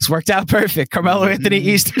 it's worked out perfect. Carmelo Anthony,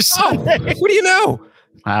 Easter Sunday. What do you know?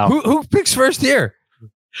 Wow. Who picks first here?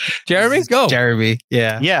 Jeremy, go. Jeremy.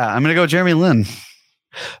 Yeah. Yeah, I'm going to go Jeremy Lin.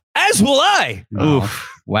 As will I. Oof.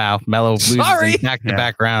 Wow. Melo loses Sorry.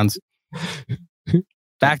 back-to-back rounds.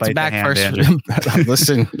 Back-to-back Bite the first. hand,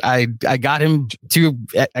 Listen, I got him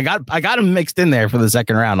I got him mixed in there for the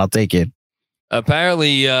second round. I'll take it.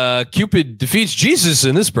 Apparently, Cupid defeats Jesus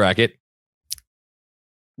in this bracket.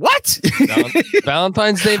 What?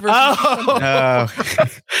 Valentine's Day versus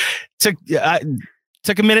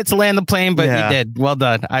Took a minute to land the plane, but Yeah. you did. Well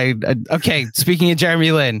done. Okay. Speaking of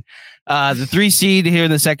Jeremy Lin, the 3 seed here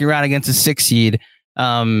in the second round against the 6 seed.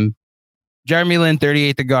 Jeremy Lin,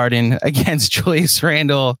 38 The Garden against Julius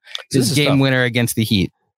Randle, This his is game tough. winner against the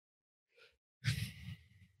Heat.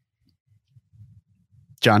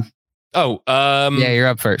 John. Oh, Yeah, you're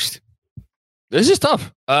up first. this is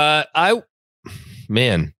tough.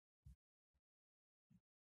 Man.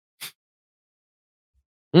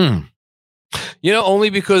 Only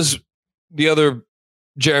because the other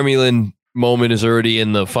Jeremy Lin moment is already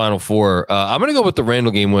in the Final Four. I'm going to go with the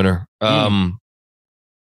Randall game winner.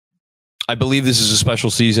 I believe this is a special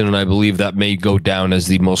season, and I believe that may go down as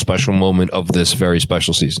the most special moment of this very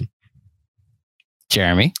special season.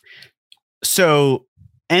 Jeremy. So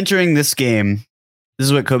entering this game, this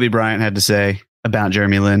is what Kobe Bryant had to say about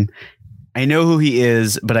Jeremy Lin. I know who he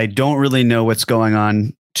is, but I don't really know what's going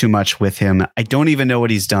on too much with him. I don't even know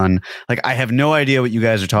what he's done. Like, I have no idea what you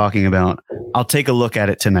guys are talking about. I'll take a look at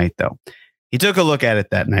it tonight, though. He took a look at it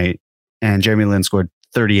that night, and Jeremy Lin scored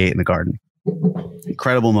 38 in the Garden.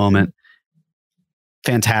 Incredible moment.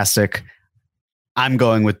 Fantastic. I'm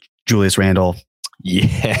going with Julius Randle.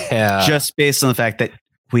 Yeah. Just based on the fact that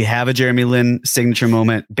we have a Jeremy Lin signature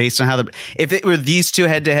moment based on how if it were these two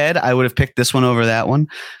head to head, I would have picked this one over that one.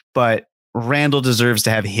 But Randle deserves to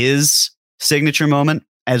have his signature moment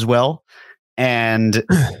as well. And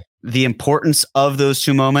the importance of those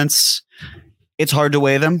two moments, it's hard to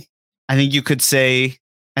weigh them. I think you could say,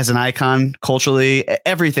 as an icon culturally,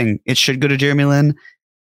 everything, it should go to Jeremy Lin.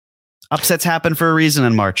 Upsets happen for a reason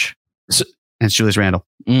in March. So- and it's Julius Randle.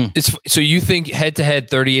 So you think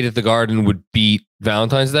head-to-head 38 at the Garden would beat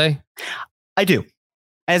Valentine's Day? I do.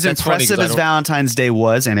 As That's funny, impressive 'cause I as don't- Valentine's Day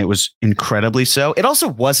was, and it was incredibly so, it also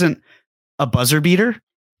wasn't a buzzer beater.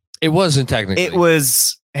 It wasn't technically. It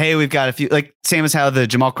was, hey, we've got a few, like, same as how the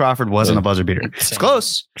Jamal Crawford wasn't a buzzer beater. It's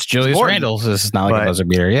close. It's Julius important. Randle. So this is not like But- a buzzer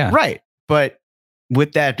beater. Yeah. Right. But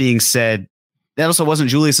with that being said, that also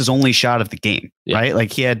wasn't Julius's only shot of the game, Yeah. right?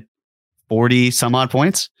 Like, he had 40 some odd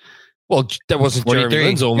points. Well, that wasn't Jeremy 43,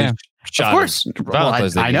 Lin's only yeah. shot. Of course.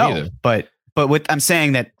 Valentine's Day I know. either. But I'm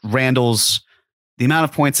saying that Randall's, the amount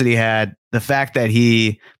of points that he had, the fact that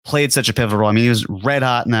he played such a pivotal role. I mean, he was red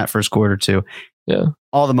hot in that first quarter too. Yeah.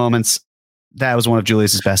 All the moments, that was one of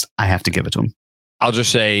Julius's best. I have to give it to him. I'll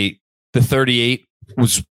just say the 38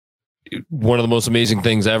 was one of the most amazing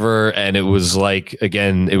things ever. And it was like,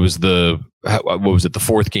 again, it was the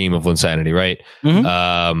fourth game of Linsanity, right?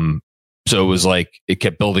 Mhm. So it was like, it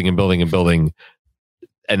kept building and building and building.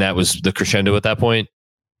 And that was the crescendo at that point.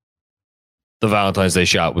 The Valentine's Day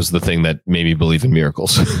shot was the thing that made me believe in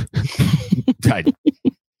miracles.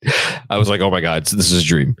 I was like, oh my God, this is a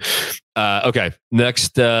dream. Okay.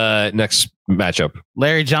 Next matchup.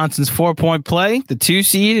 Larry Johnson's 4-point play, the 2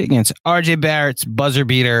 seed against RJ Barrett's buzzer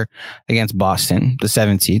beater against Boston, the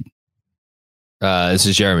 7 seed. This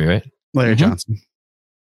is Jeremy, right? Larry Mhm. Johnson.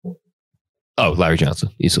 Oh, Larry Johnson,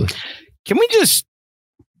 easily. Can we just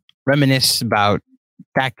reminisce about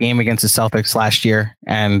that game against the Celtics last year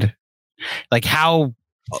and like how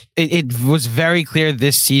it was very clear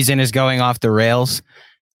this season is going off the rails.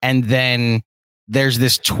 And then there's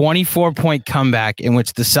this 24-point comeback in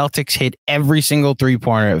which the Celtics hit every single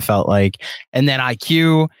 3-pointer, it felt like. And then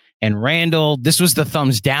IQ and Randall, this was the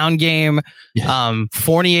thumbs down game.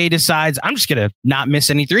 Fournier decides, I'm just going to not miss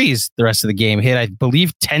any threes the rest of the game. Hit, I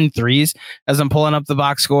believe, 10 threes as I'm pulling up the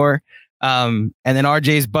box score. And then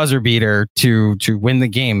RJ's buzzer beater to win the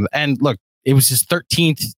game. And look, it was his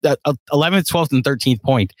 13th, 11th, 12th, and 13th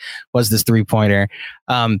point was this 3-pointer.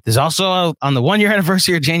 There's also on the 1-year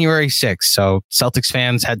anniversary of January 6th. So Celtics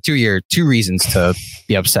fans had 2 reasons to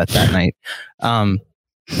be upset that night.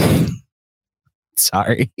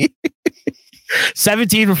 Sorry.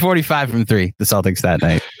 17 for 45 from 3, the Celtics that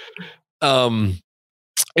night.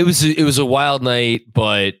 It was a wild night,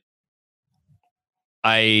 but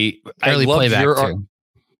I loved your too.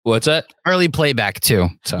 What's that? Early playback too.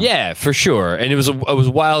 So. Yeah, for sure. And it was a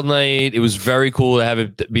wild night. It was very cool to have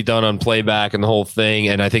it be done on playback and the whole thing.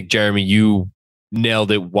 And I think, Jeremy, you nailed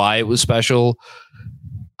it why it was special.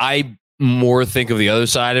 I more think of the other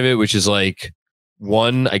side of it, which is like,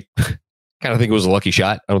 one, I kind of think it was a lucky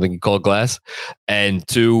shot. I don't think he called glass. And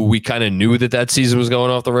two, we kind of knew that season was going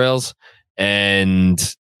off the rails. And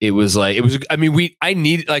I think we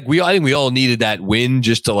all needed that win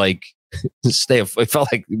just to like stay. It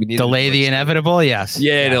felt like we needed delay the inevitable. Yes.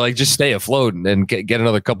 Yeah. To like just stay afloat and get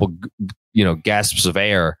another couple, gasps of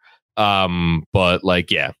air. But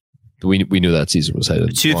like, yeah, we knew that season was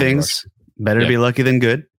headed. Two things: better to be lucky than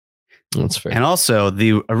good. That's fair. And also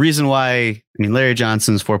a reason why, Larry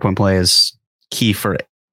Johnson's 4-point play is key for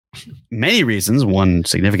many reasons. One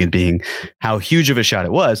significant being how huge of a shot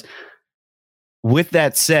it was. With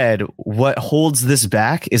that said, what holds this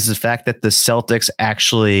back is the fact that the Celtics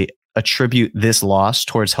actually attribute this loss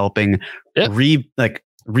towards helping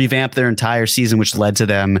revamp their entire season, which led to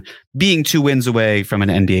them being 2 wins away from an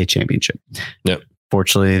NBA championship. Yep.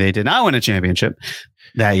 Fortunately, they did not win a championship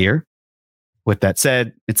that year. With that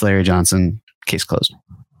said, it's Larry Johnson. Case closed.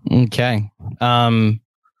 Okay. Final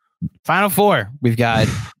 4. We've got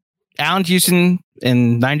Allen Houston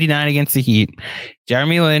in 99 against the Heat.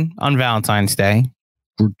 Jeremy Lin on Valentine's Day.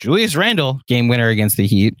 Julius Randle, game winner against the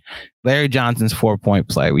Heat. Larry Johnson's 4-point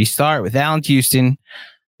play. We start with Allen Houston,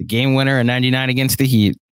 the game winner in 99 against the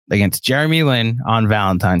Heat, against Jeremy Lin on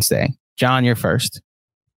Valentine's Day. John, you're first.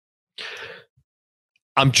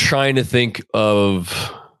 I'm trying to think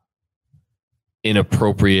of an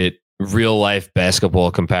appropriate real life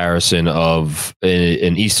basketball comparison of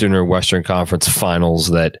an Eastern or Western Conference finals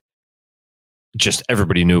that just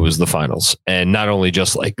everybody knew was the finals. And not only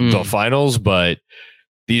just like the finals, but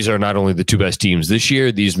these are not only the 2 best teams this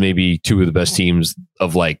year, these may be 2 of the best teams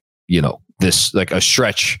of this, like a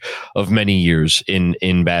stretch of many years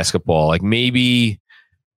in basketball. Like maybe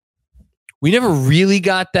we never really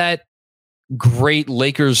got that great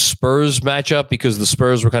Lakers Spurs matchup because the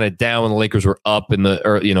Spurs were kind of down and the Lakers were up in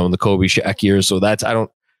the Kobe Shaq years. So what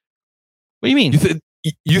do you mean?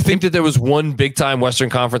 You think that there was one big time Western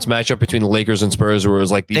Conference matchup between the Lakers and Spurs where it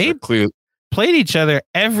was like they played each other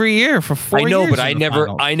every year for 4 years? I know,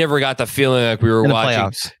 but I never got the feeling like we were watching.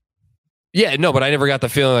 Playoffs. Yeah, no, but I never got the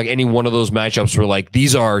feeling like any one of those matchups were like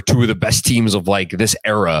these are 2 of the best teams of like this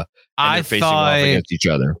era. And they're facing off against each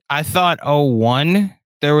other. I thought 01.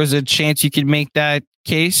 There was a chance you could make that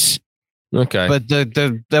case. Okay. But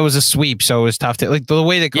that was a sweep, so it was tough to like the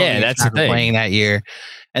way that that's the thing. Playing that year.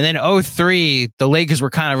 And then 03, the Lakers were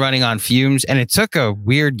kind of running on fumes, and it took a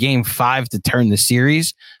weird game 5 to turn the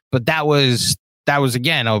series. But that was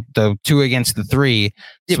again the 2 against the 3.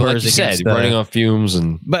 Yeah, but like you said, running on fumes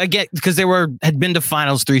but again, because they had been to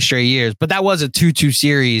finals 3 straight years. But that was a 2-2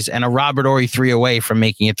 series and a Robert Horry 3 away from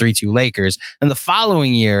making it 3-2 Lakers. And the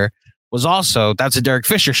following year was also that's a Derek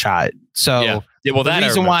Fisher shot. So the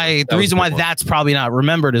reason why that's probably not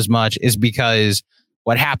remembered as much is because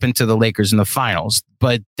what happened to the Lakers in the finals.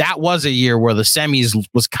 But that was a year where the semis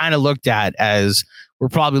was kind of looked at as we're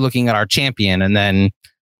probably looking at our champion, and then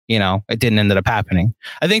it didn't end up happening.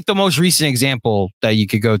 I think the most recent example that you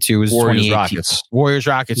could go to is Warriors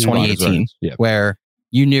Rockets 2018, where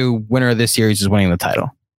you knew winner of this series is winning the title.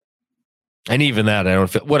 And even that, I don't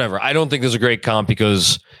feel whatever. I don't think there's a great comp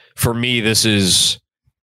because for me, this is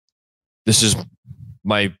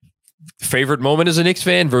my favorite moment as a Knicks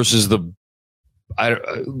fan versus it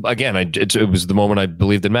was the moment I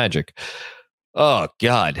believed in Magic. Oh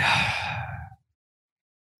God.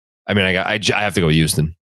 I mean, I have to go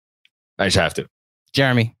Houston. I just have to.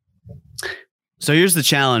 Jeremy. So here's the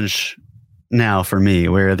challenge now for me,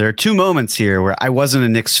 where there are 2 moments here where I wasn't a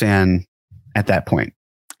Knicks fan at that point,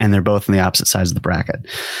 and they're both on the opposite sides of the bracket.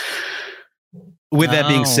 With that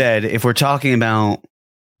being said, if we're talking about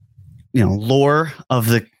lore of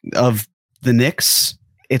the Knicks,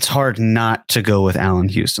 it's hard not to go with Allen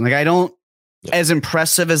Houston. Like as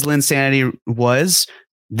impressive as Linsanity was,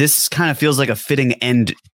 this kind of feels like a fitting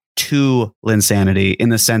end to Linsanity in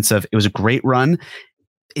the sense of it was a great run.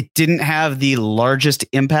 It didn't have the largest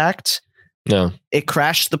impact. No, it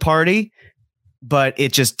crashed the party. but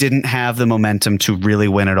it just didn't have the momentum to really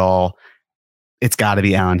win it all. It's got to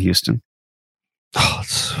be Allen Houston. Oh,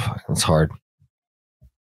 it's hard.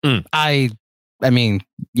 I mean,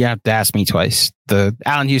 you have to ask me twice. The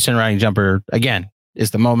Allen Houston running jumper, again, is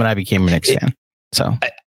the moment I became a Knicks fan. So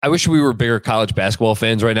I wish we were bigger college basketball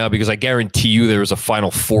fans right now, because I guarantee you there was a Final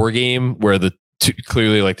Four game where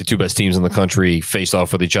clearly like the two best teams in the country faced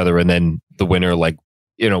off with each other, and then the winner, like,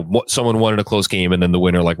 someone won in a close game, and then the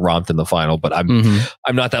winner like romped in the final. But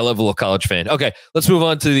I'm not that level of college fan. Okay, let's move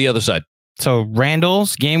on to the other side. So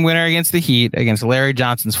Randall's game winner against the Heat against Larry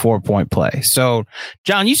Johnson's 4-point play. So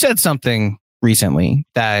John, you said something recently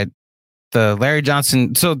that the Larry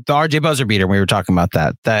Johnson, so the RJ buzzer beater, we were talking about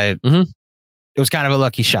that it was kind of a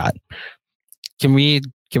lucky shot. Can we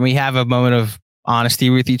have a moment of honesty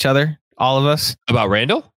with each other, all of us, about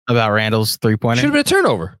Randall? About Randall's 3-pointer? Should have been a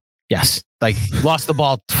turnover. Yes, like lost the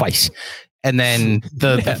ball twice. And then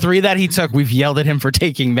the 3 that he took, we've yelled at him for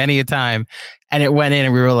taking many a time, and it went in,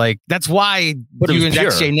 and we were like, that's why you and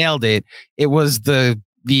XJ nailed it. It was the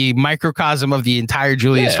microcosm of the entire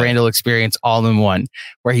Julius Randle experience all in one,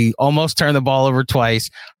 where he almost turned the ball over twice,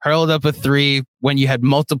 hurled up a 3 when you had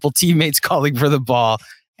multiple teammates calling for the ball,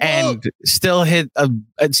 and still hit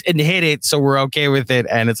it. So we're okay with it.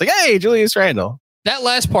 And it's like, hey, Julius Randle. That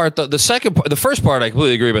last part, the second part, the first part, I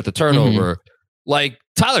completely agree about the turnover. Like,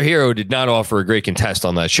 Tyler Hero did not offer a great contest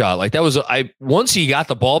on that shot. Like, that was once he got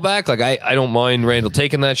the ball back, like I don't mind Randall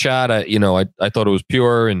taking that shot. I thought it was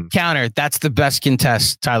pure and counter. That's the best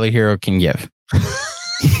contest Tyler Hero can give.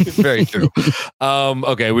 Very true.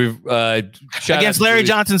 Okay, we've against Larry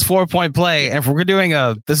Johnson's 4-point play. And if we're doing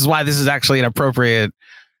this is why this is actually an appropriate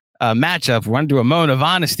matchup. We're going to do a moment of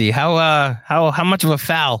honesty. How much of a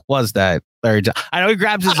foul was that? Larry Johnson. I know he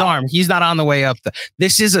grabs his arm. He's not on the way up.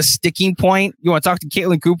 This is a sticking point. You want to talk to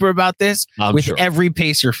Caitlin Cooper about this? Every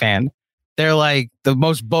Pacer fan. They're like, the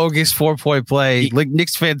most bogus 4-point play. Like,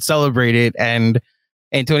 Knicks fans celebrate it, and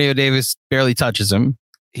Antonio Davis barely touches him.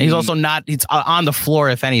 He's also not. He's on the floor.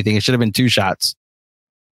 If anything, it should have been 2 shots.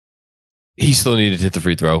 He still needed to hit the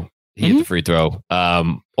free throw. He hit the free throw.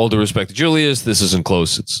 All due respect to Julius, this isn't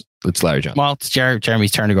close. It's Larry Johnson. Well, it's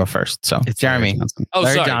Jeremy's turn to go first. So it's Jeremy.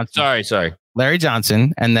 Larry Johnson. Sorry. Larry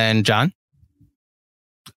Johnson, and then John.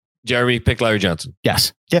 Jeremy picked Larry Johnson.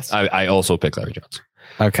 Yes. I also picked Larry Johnson.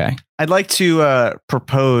 Okay. I'd like to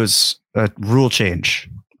propose a rule change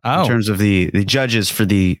in terms of the judges for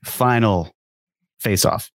the final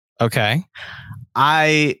face-off. Okay.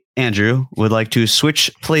 I, Andrew, would like to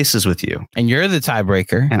switch places with you. And you're the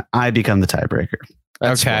tiebreaker. And I become the tiebreaker.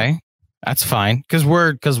 That's fine. Because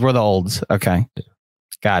we're the olds. Okay.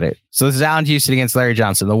 Got it. So this is Allen Houston against Larry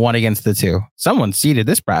Johnson, the 1 against the 2. Someone seeded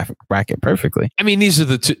this bracket perfectly. I mean, these are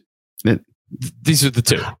the two. These are the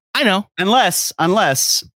 2. I know.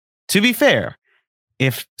 Unless, to be fair,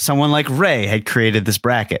 if someone like Ray had created this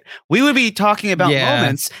bracket, we would be talking about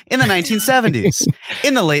moments in the 1970s,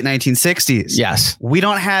 in the late 1960s. Yes. We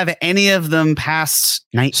don't have any of them past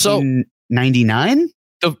 1999.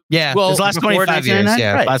 Well, the last 25 years.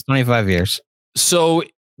 Yeah, right. Last 25 years. So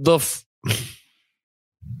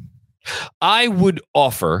I would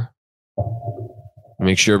offer,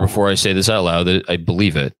 make sure before I say this out loud that I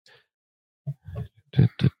believe it.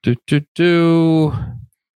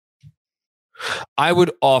 I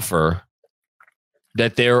would offer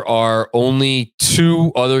that there are only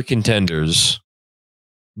 2 other contenders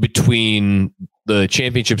between the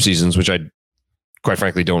championship seasons, which I quite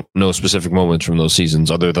frankly don't know specific moments from those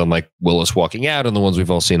seasons other than like Willis walking out and the ones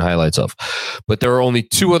we've all seen highlights of. But there are only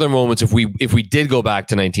 2 other moments. If we did go back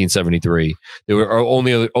to 1973, there are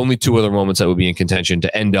only 2 other moments that would be in contention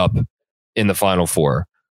to end up in the Final Four.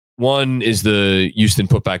 One is the Houston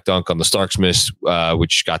putback dunk on the Starks miss,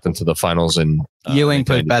 which got them to the finals. And Ewing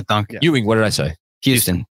putback dunk. Yeah. Ewing, what did I say?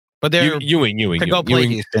 Could go play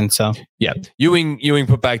Houston. So yeah, Ewing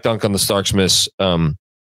putback dunk on the Starks miss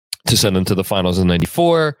to send them to the finals in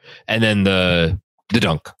 '94, and then the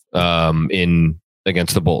dunk in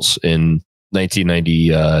against the Bulls in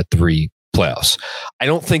 1993 playoffs. I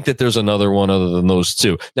don't think that there's another one other than those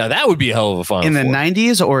 2. Now that would be a hell of a Final in the Four.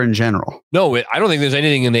 90s or in general. No, I don't think there's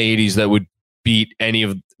anything in the 80s that would beat any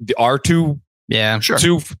of our 2. Yeah, sure.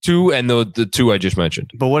 Two, and the 2 I just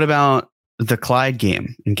mentioned. But what about the Clyde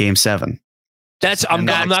game in Game 7? I'm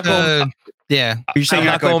not going. Yeah, you're saying I'm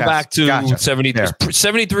not going back to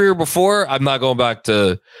 73 or before. I'm not going back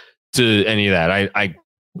to any of that.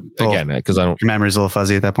 Again, because I don't. Your memory's a little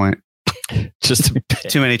fuzzy at that point. Just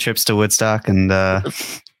too many trips to Woodstock and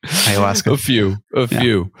ayahuasca. A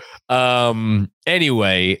few.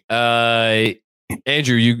 Anyway,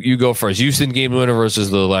 Andrew, you go first. Houston game winner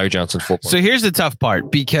versus the Larry Johnson 4-point. So here's the tough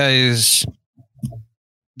part, because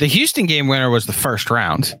The Houston game winner was the first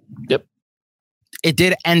round. Yep. It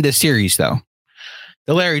did end the series, though.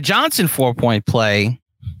 The Larry Johnson 4-point play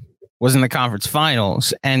was in the conference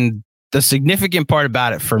finals. And the significant part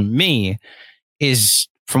about it for me is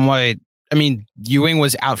Ewing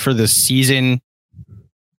was out for the season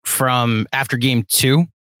from after game 2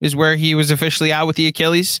 is where he was officially out with the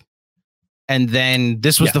Achilles. And then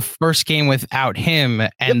this was the first game without him.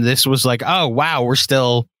 And this was like, oh, wow, we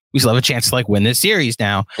still have a chance to like win this series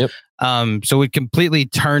now. Yep. So it completely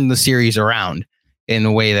turned the series around in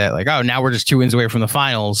a way that like, oh, now we're just 2 wins away from the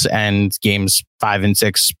finals, and games 5 and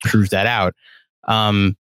 6 proved that out.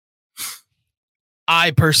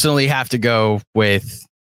 I personally have to go with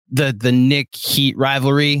the Knick Heat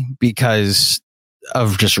rivalry because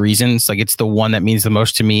of just reasons. Like, it's the one that means the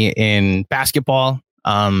most to me in basketball.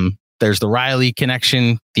 There's the Riley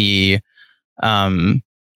connection,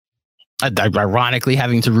 ironically,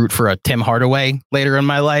 having to root for a Tim Hardaway later in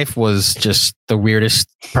my life was just the weirdest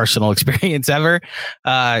personal experience ever.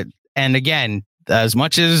 And again, as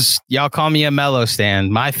much as y'all call me a Melo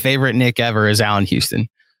stan, my favorite Knick ever is Allen Houston.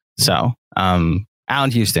 So Allen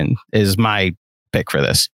Houston is my pick for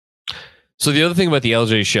this. So the other thing about the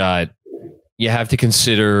LJ shot, you have to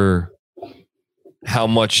consider how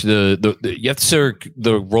much you have to consider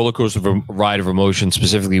the roller coaster of a ride of emotion,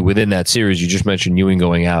 specifically within that series. You just mentioned Ewing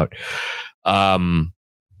going out.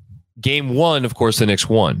 Game 1, of course, the Knicks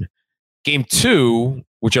won. Game 2,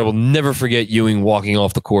 which I will never forget, Ewing walking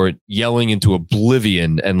off the court, yelling into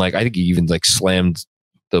oblivion, and like I think he even like slammed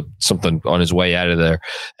something on his way out of there,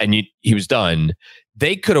 and he was done.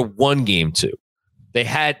 They could have won Game 2. They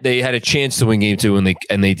had a chance to win Game 2,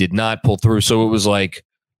 and they did not pull through. So it was like,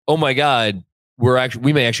 oh my God,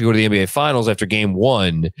 we may actually go to the NBA Finals after Game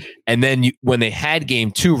 1, and then when they had Game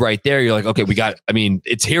 2 right there, you're like, okay,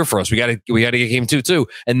 it's here for us. We got to get Game 2 too,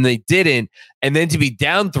 and they didn't. And then to be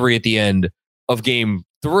down 3 at the end of Game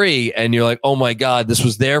 3, and you're like, oh my God, this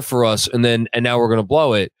was there for us, and now we're going to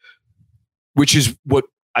blow it, which is what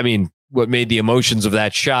made the emotions of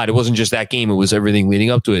that shot. It wasn't just that game; it was everything leading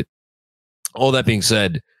up to it. All that being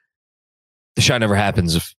said, the shot never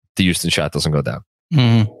happens if the Houston shot doesn't go down.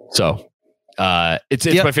 Mm-hmm. So it's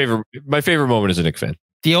my favorite moment as a Knicks fan.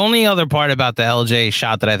 The only other part about the LJ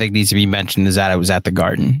shot that I think needs to be mentioned is that it was at the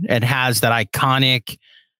Garden. It has that iconic,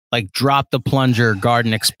 like, drop the plunger,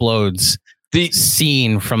 Garden explodes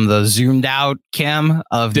scene from the zoomed out cam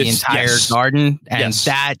of the entire Garden. And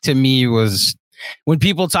that to me was, when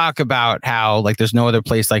people talk about how like there's no other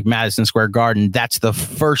place like Madison Square Garden, that's the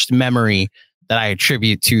first memory that I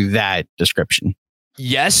attribute to that description.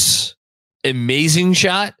 Yes. Amazing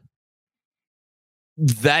shot.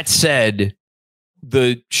 That said,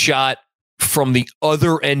 the shot from the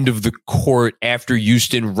other end of the court after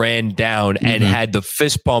Houston ran down and had the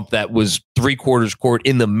fist pump that was 3/4 court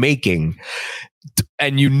in the making,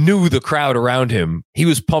 and you knew the crowd around him, he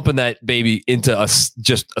was pumping that baby into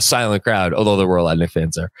just a silent crowd, although there were a lot of Knicks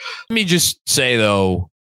fans there. Let me just say, though,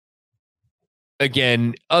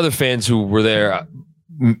 again, other fans who were there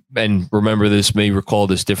and remember this may recall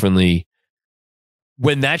this differently.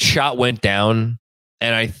 When that shot went down,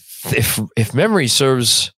 and if memory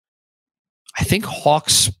serves, I think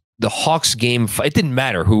the Hawks game, it didn't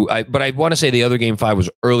matter but I want to say the other game 5 was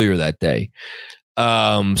earlier that day.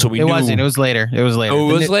 So we knew it was later. Oh, it was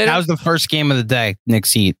later? That was the first game of the day,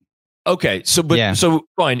 Knicks Heat. Okay. So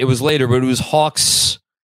fine. It was later, but it was Hawks.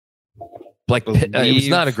 Like, it was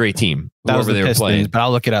not a great team. That was the Pistons, playing, but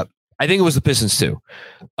I'll look it up. I think it was the Pistons too.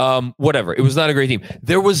 Whatever. It was not a great team.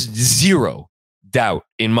 There was zero doubt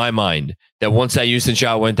in my mind that once that Houston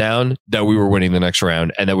shot went down, that we were winning the next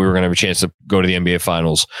round and that we were going to have a chance to go to the NBA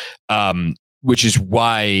Finals. Which is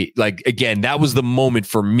why, like, again, that was the moment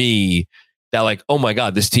for me that, like, oh my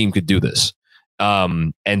God, this team could do this.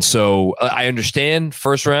 And so I understand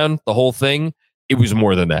first round, the whole thing. It was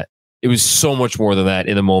more than that. It was so much more than that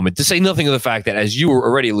in the moment. To say nothing of the fact that, as you were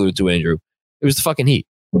already alluded to, Andrew, it was the fucking Heat.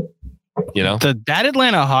 You know, that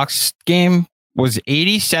Atlanta Hawks game was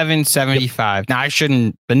 87-75. Now,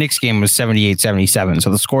 the Knicks game was 78-77, so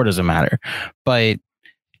the score doesn't matter. But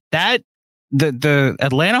the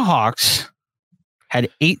Atlanta Hawks had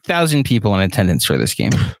 8,000 people in attendance for this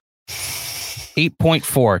game.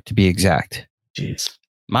 8.4 to be exact. Jeez.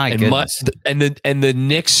 My goodness. And the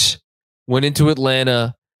Knicks went into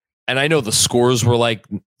Atlanta, and I know the scores were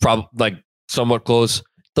somewhat close.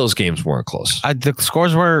 Those games weren't close. The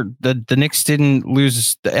scores were the Knicks didn't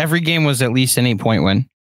lose. Every game was at least an 8-point win,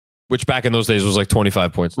 which back in those days was like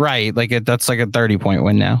 25 points. Right, that's like a 30-point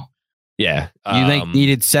win now. Yeah, you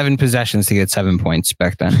needed 7 possessions to get 7 points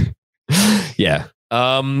back then. Yeah.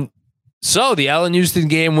 So the Allen Houston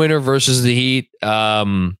game winner versus the Heat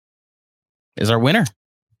Is our winner.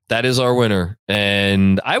 That is our winner.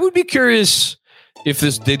 And I would be curious if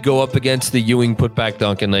this did go up against the Ewing putback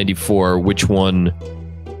dunk in 94, which one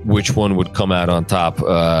would come out on top.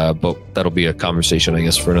 But that'll be a conversation, I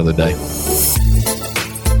guess, for another day.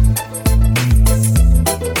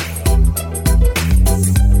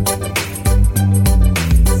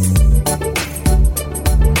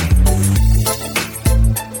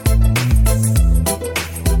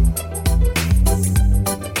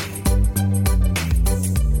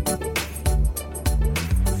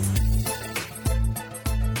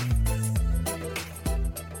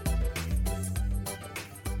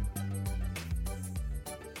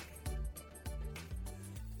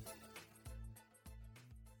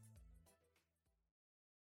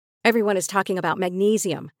 Everyone is talking about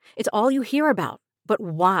magnesium. It's all you hear about. But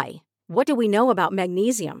why? What do we know about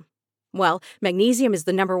magnesium? Well, magnesium is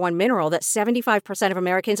the number one mineral that 75% of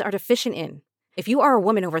Americans are deficient in. If you are a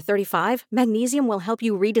woman over 35, magnesium will help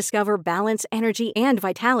you rediscover balance, energy, and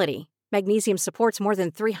vitality. Magnesium supports more than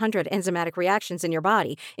 300 enzymatic reactions in your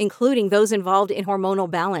body, including those involved in hormonal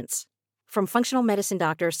balance. From functional medicine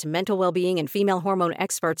doctors to mental well-being and female hormone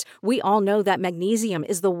experts, we all know that magnesium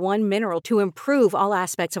is the one mineral to improve all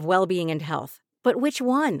aspects of well-being and health. But which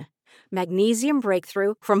one? Magnesium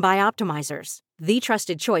Breakthrough from Bioptimizers, the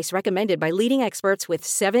trusted choice recommended by leading experts with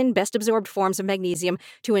 7 best-absorbed forms of magnesium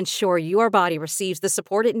to ensure your body receives the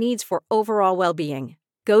support it needs for overall well-being.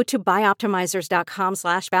 Go to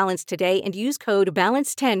bioptimizers.com/balance today and use code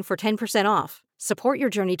BALANCE10 for 10% off. Support your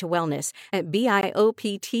journey to wellness at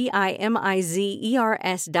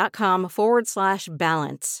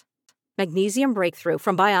bioptimizers.com/balance. Magnesium Breakthrough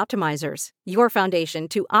from Bioptimizers, your foundation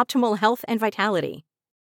to optimal health and vitality.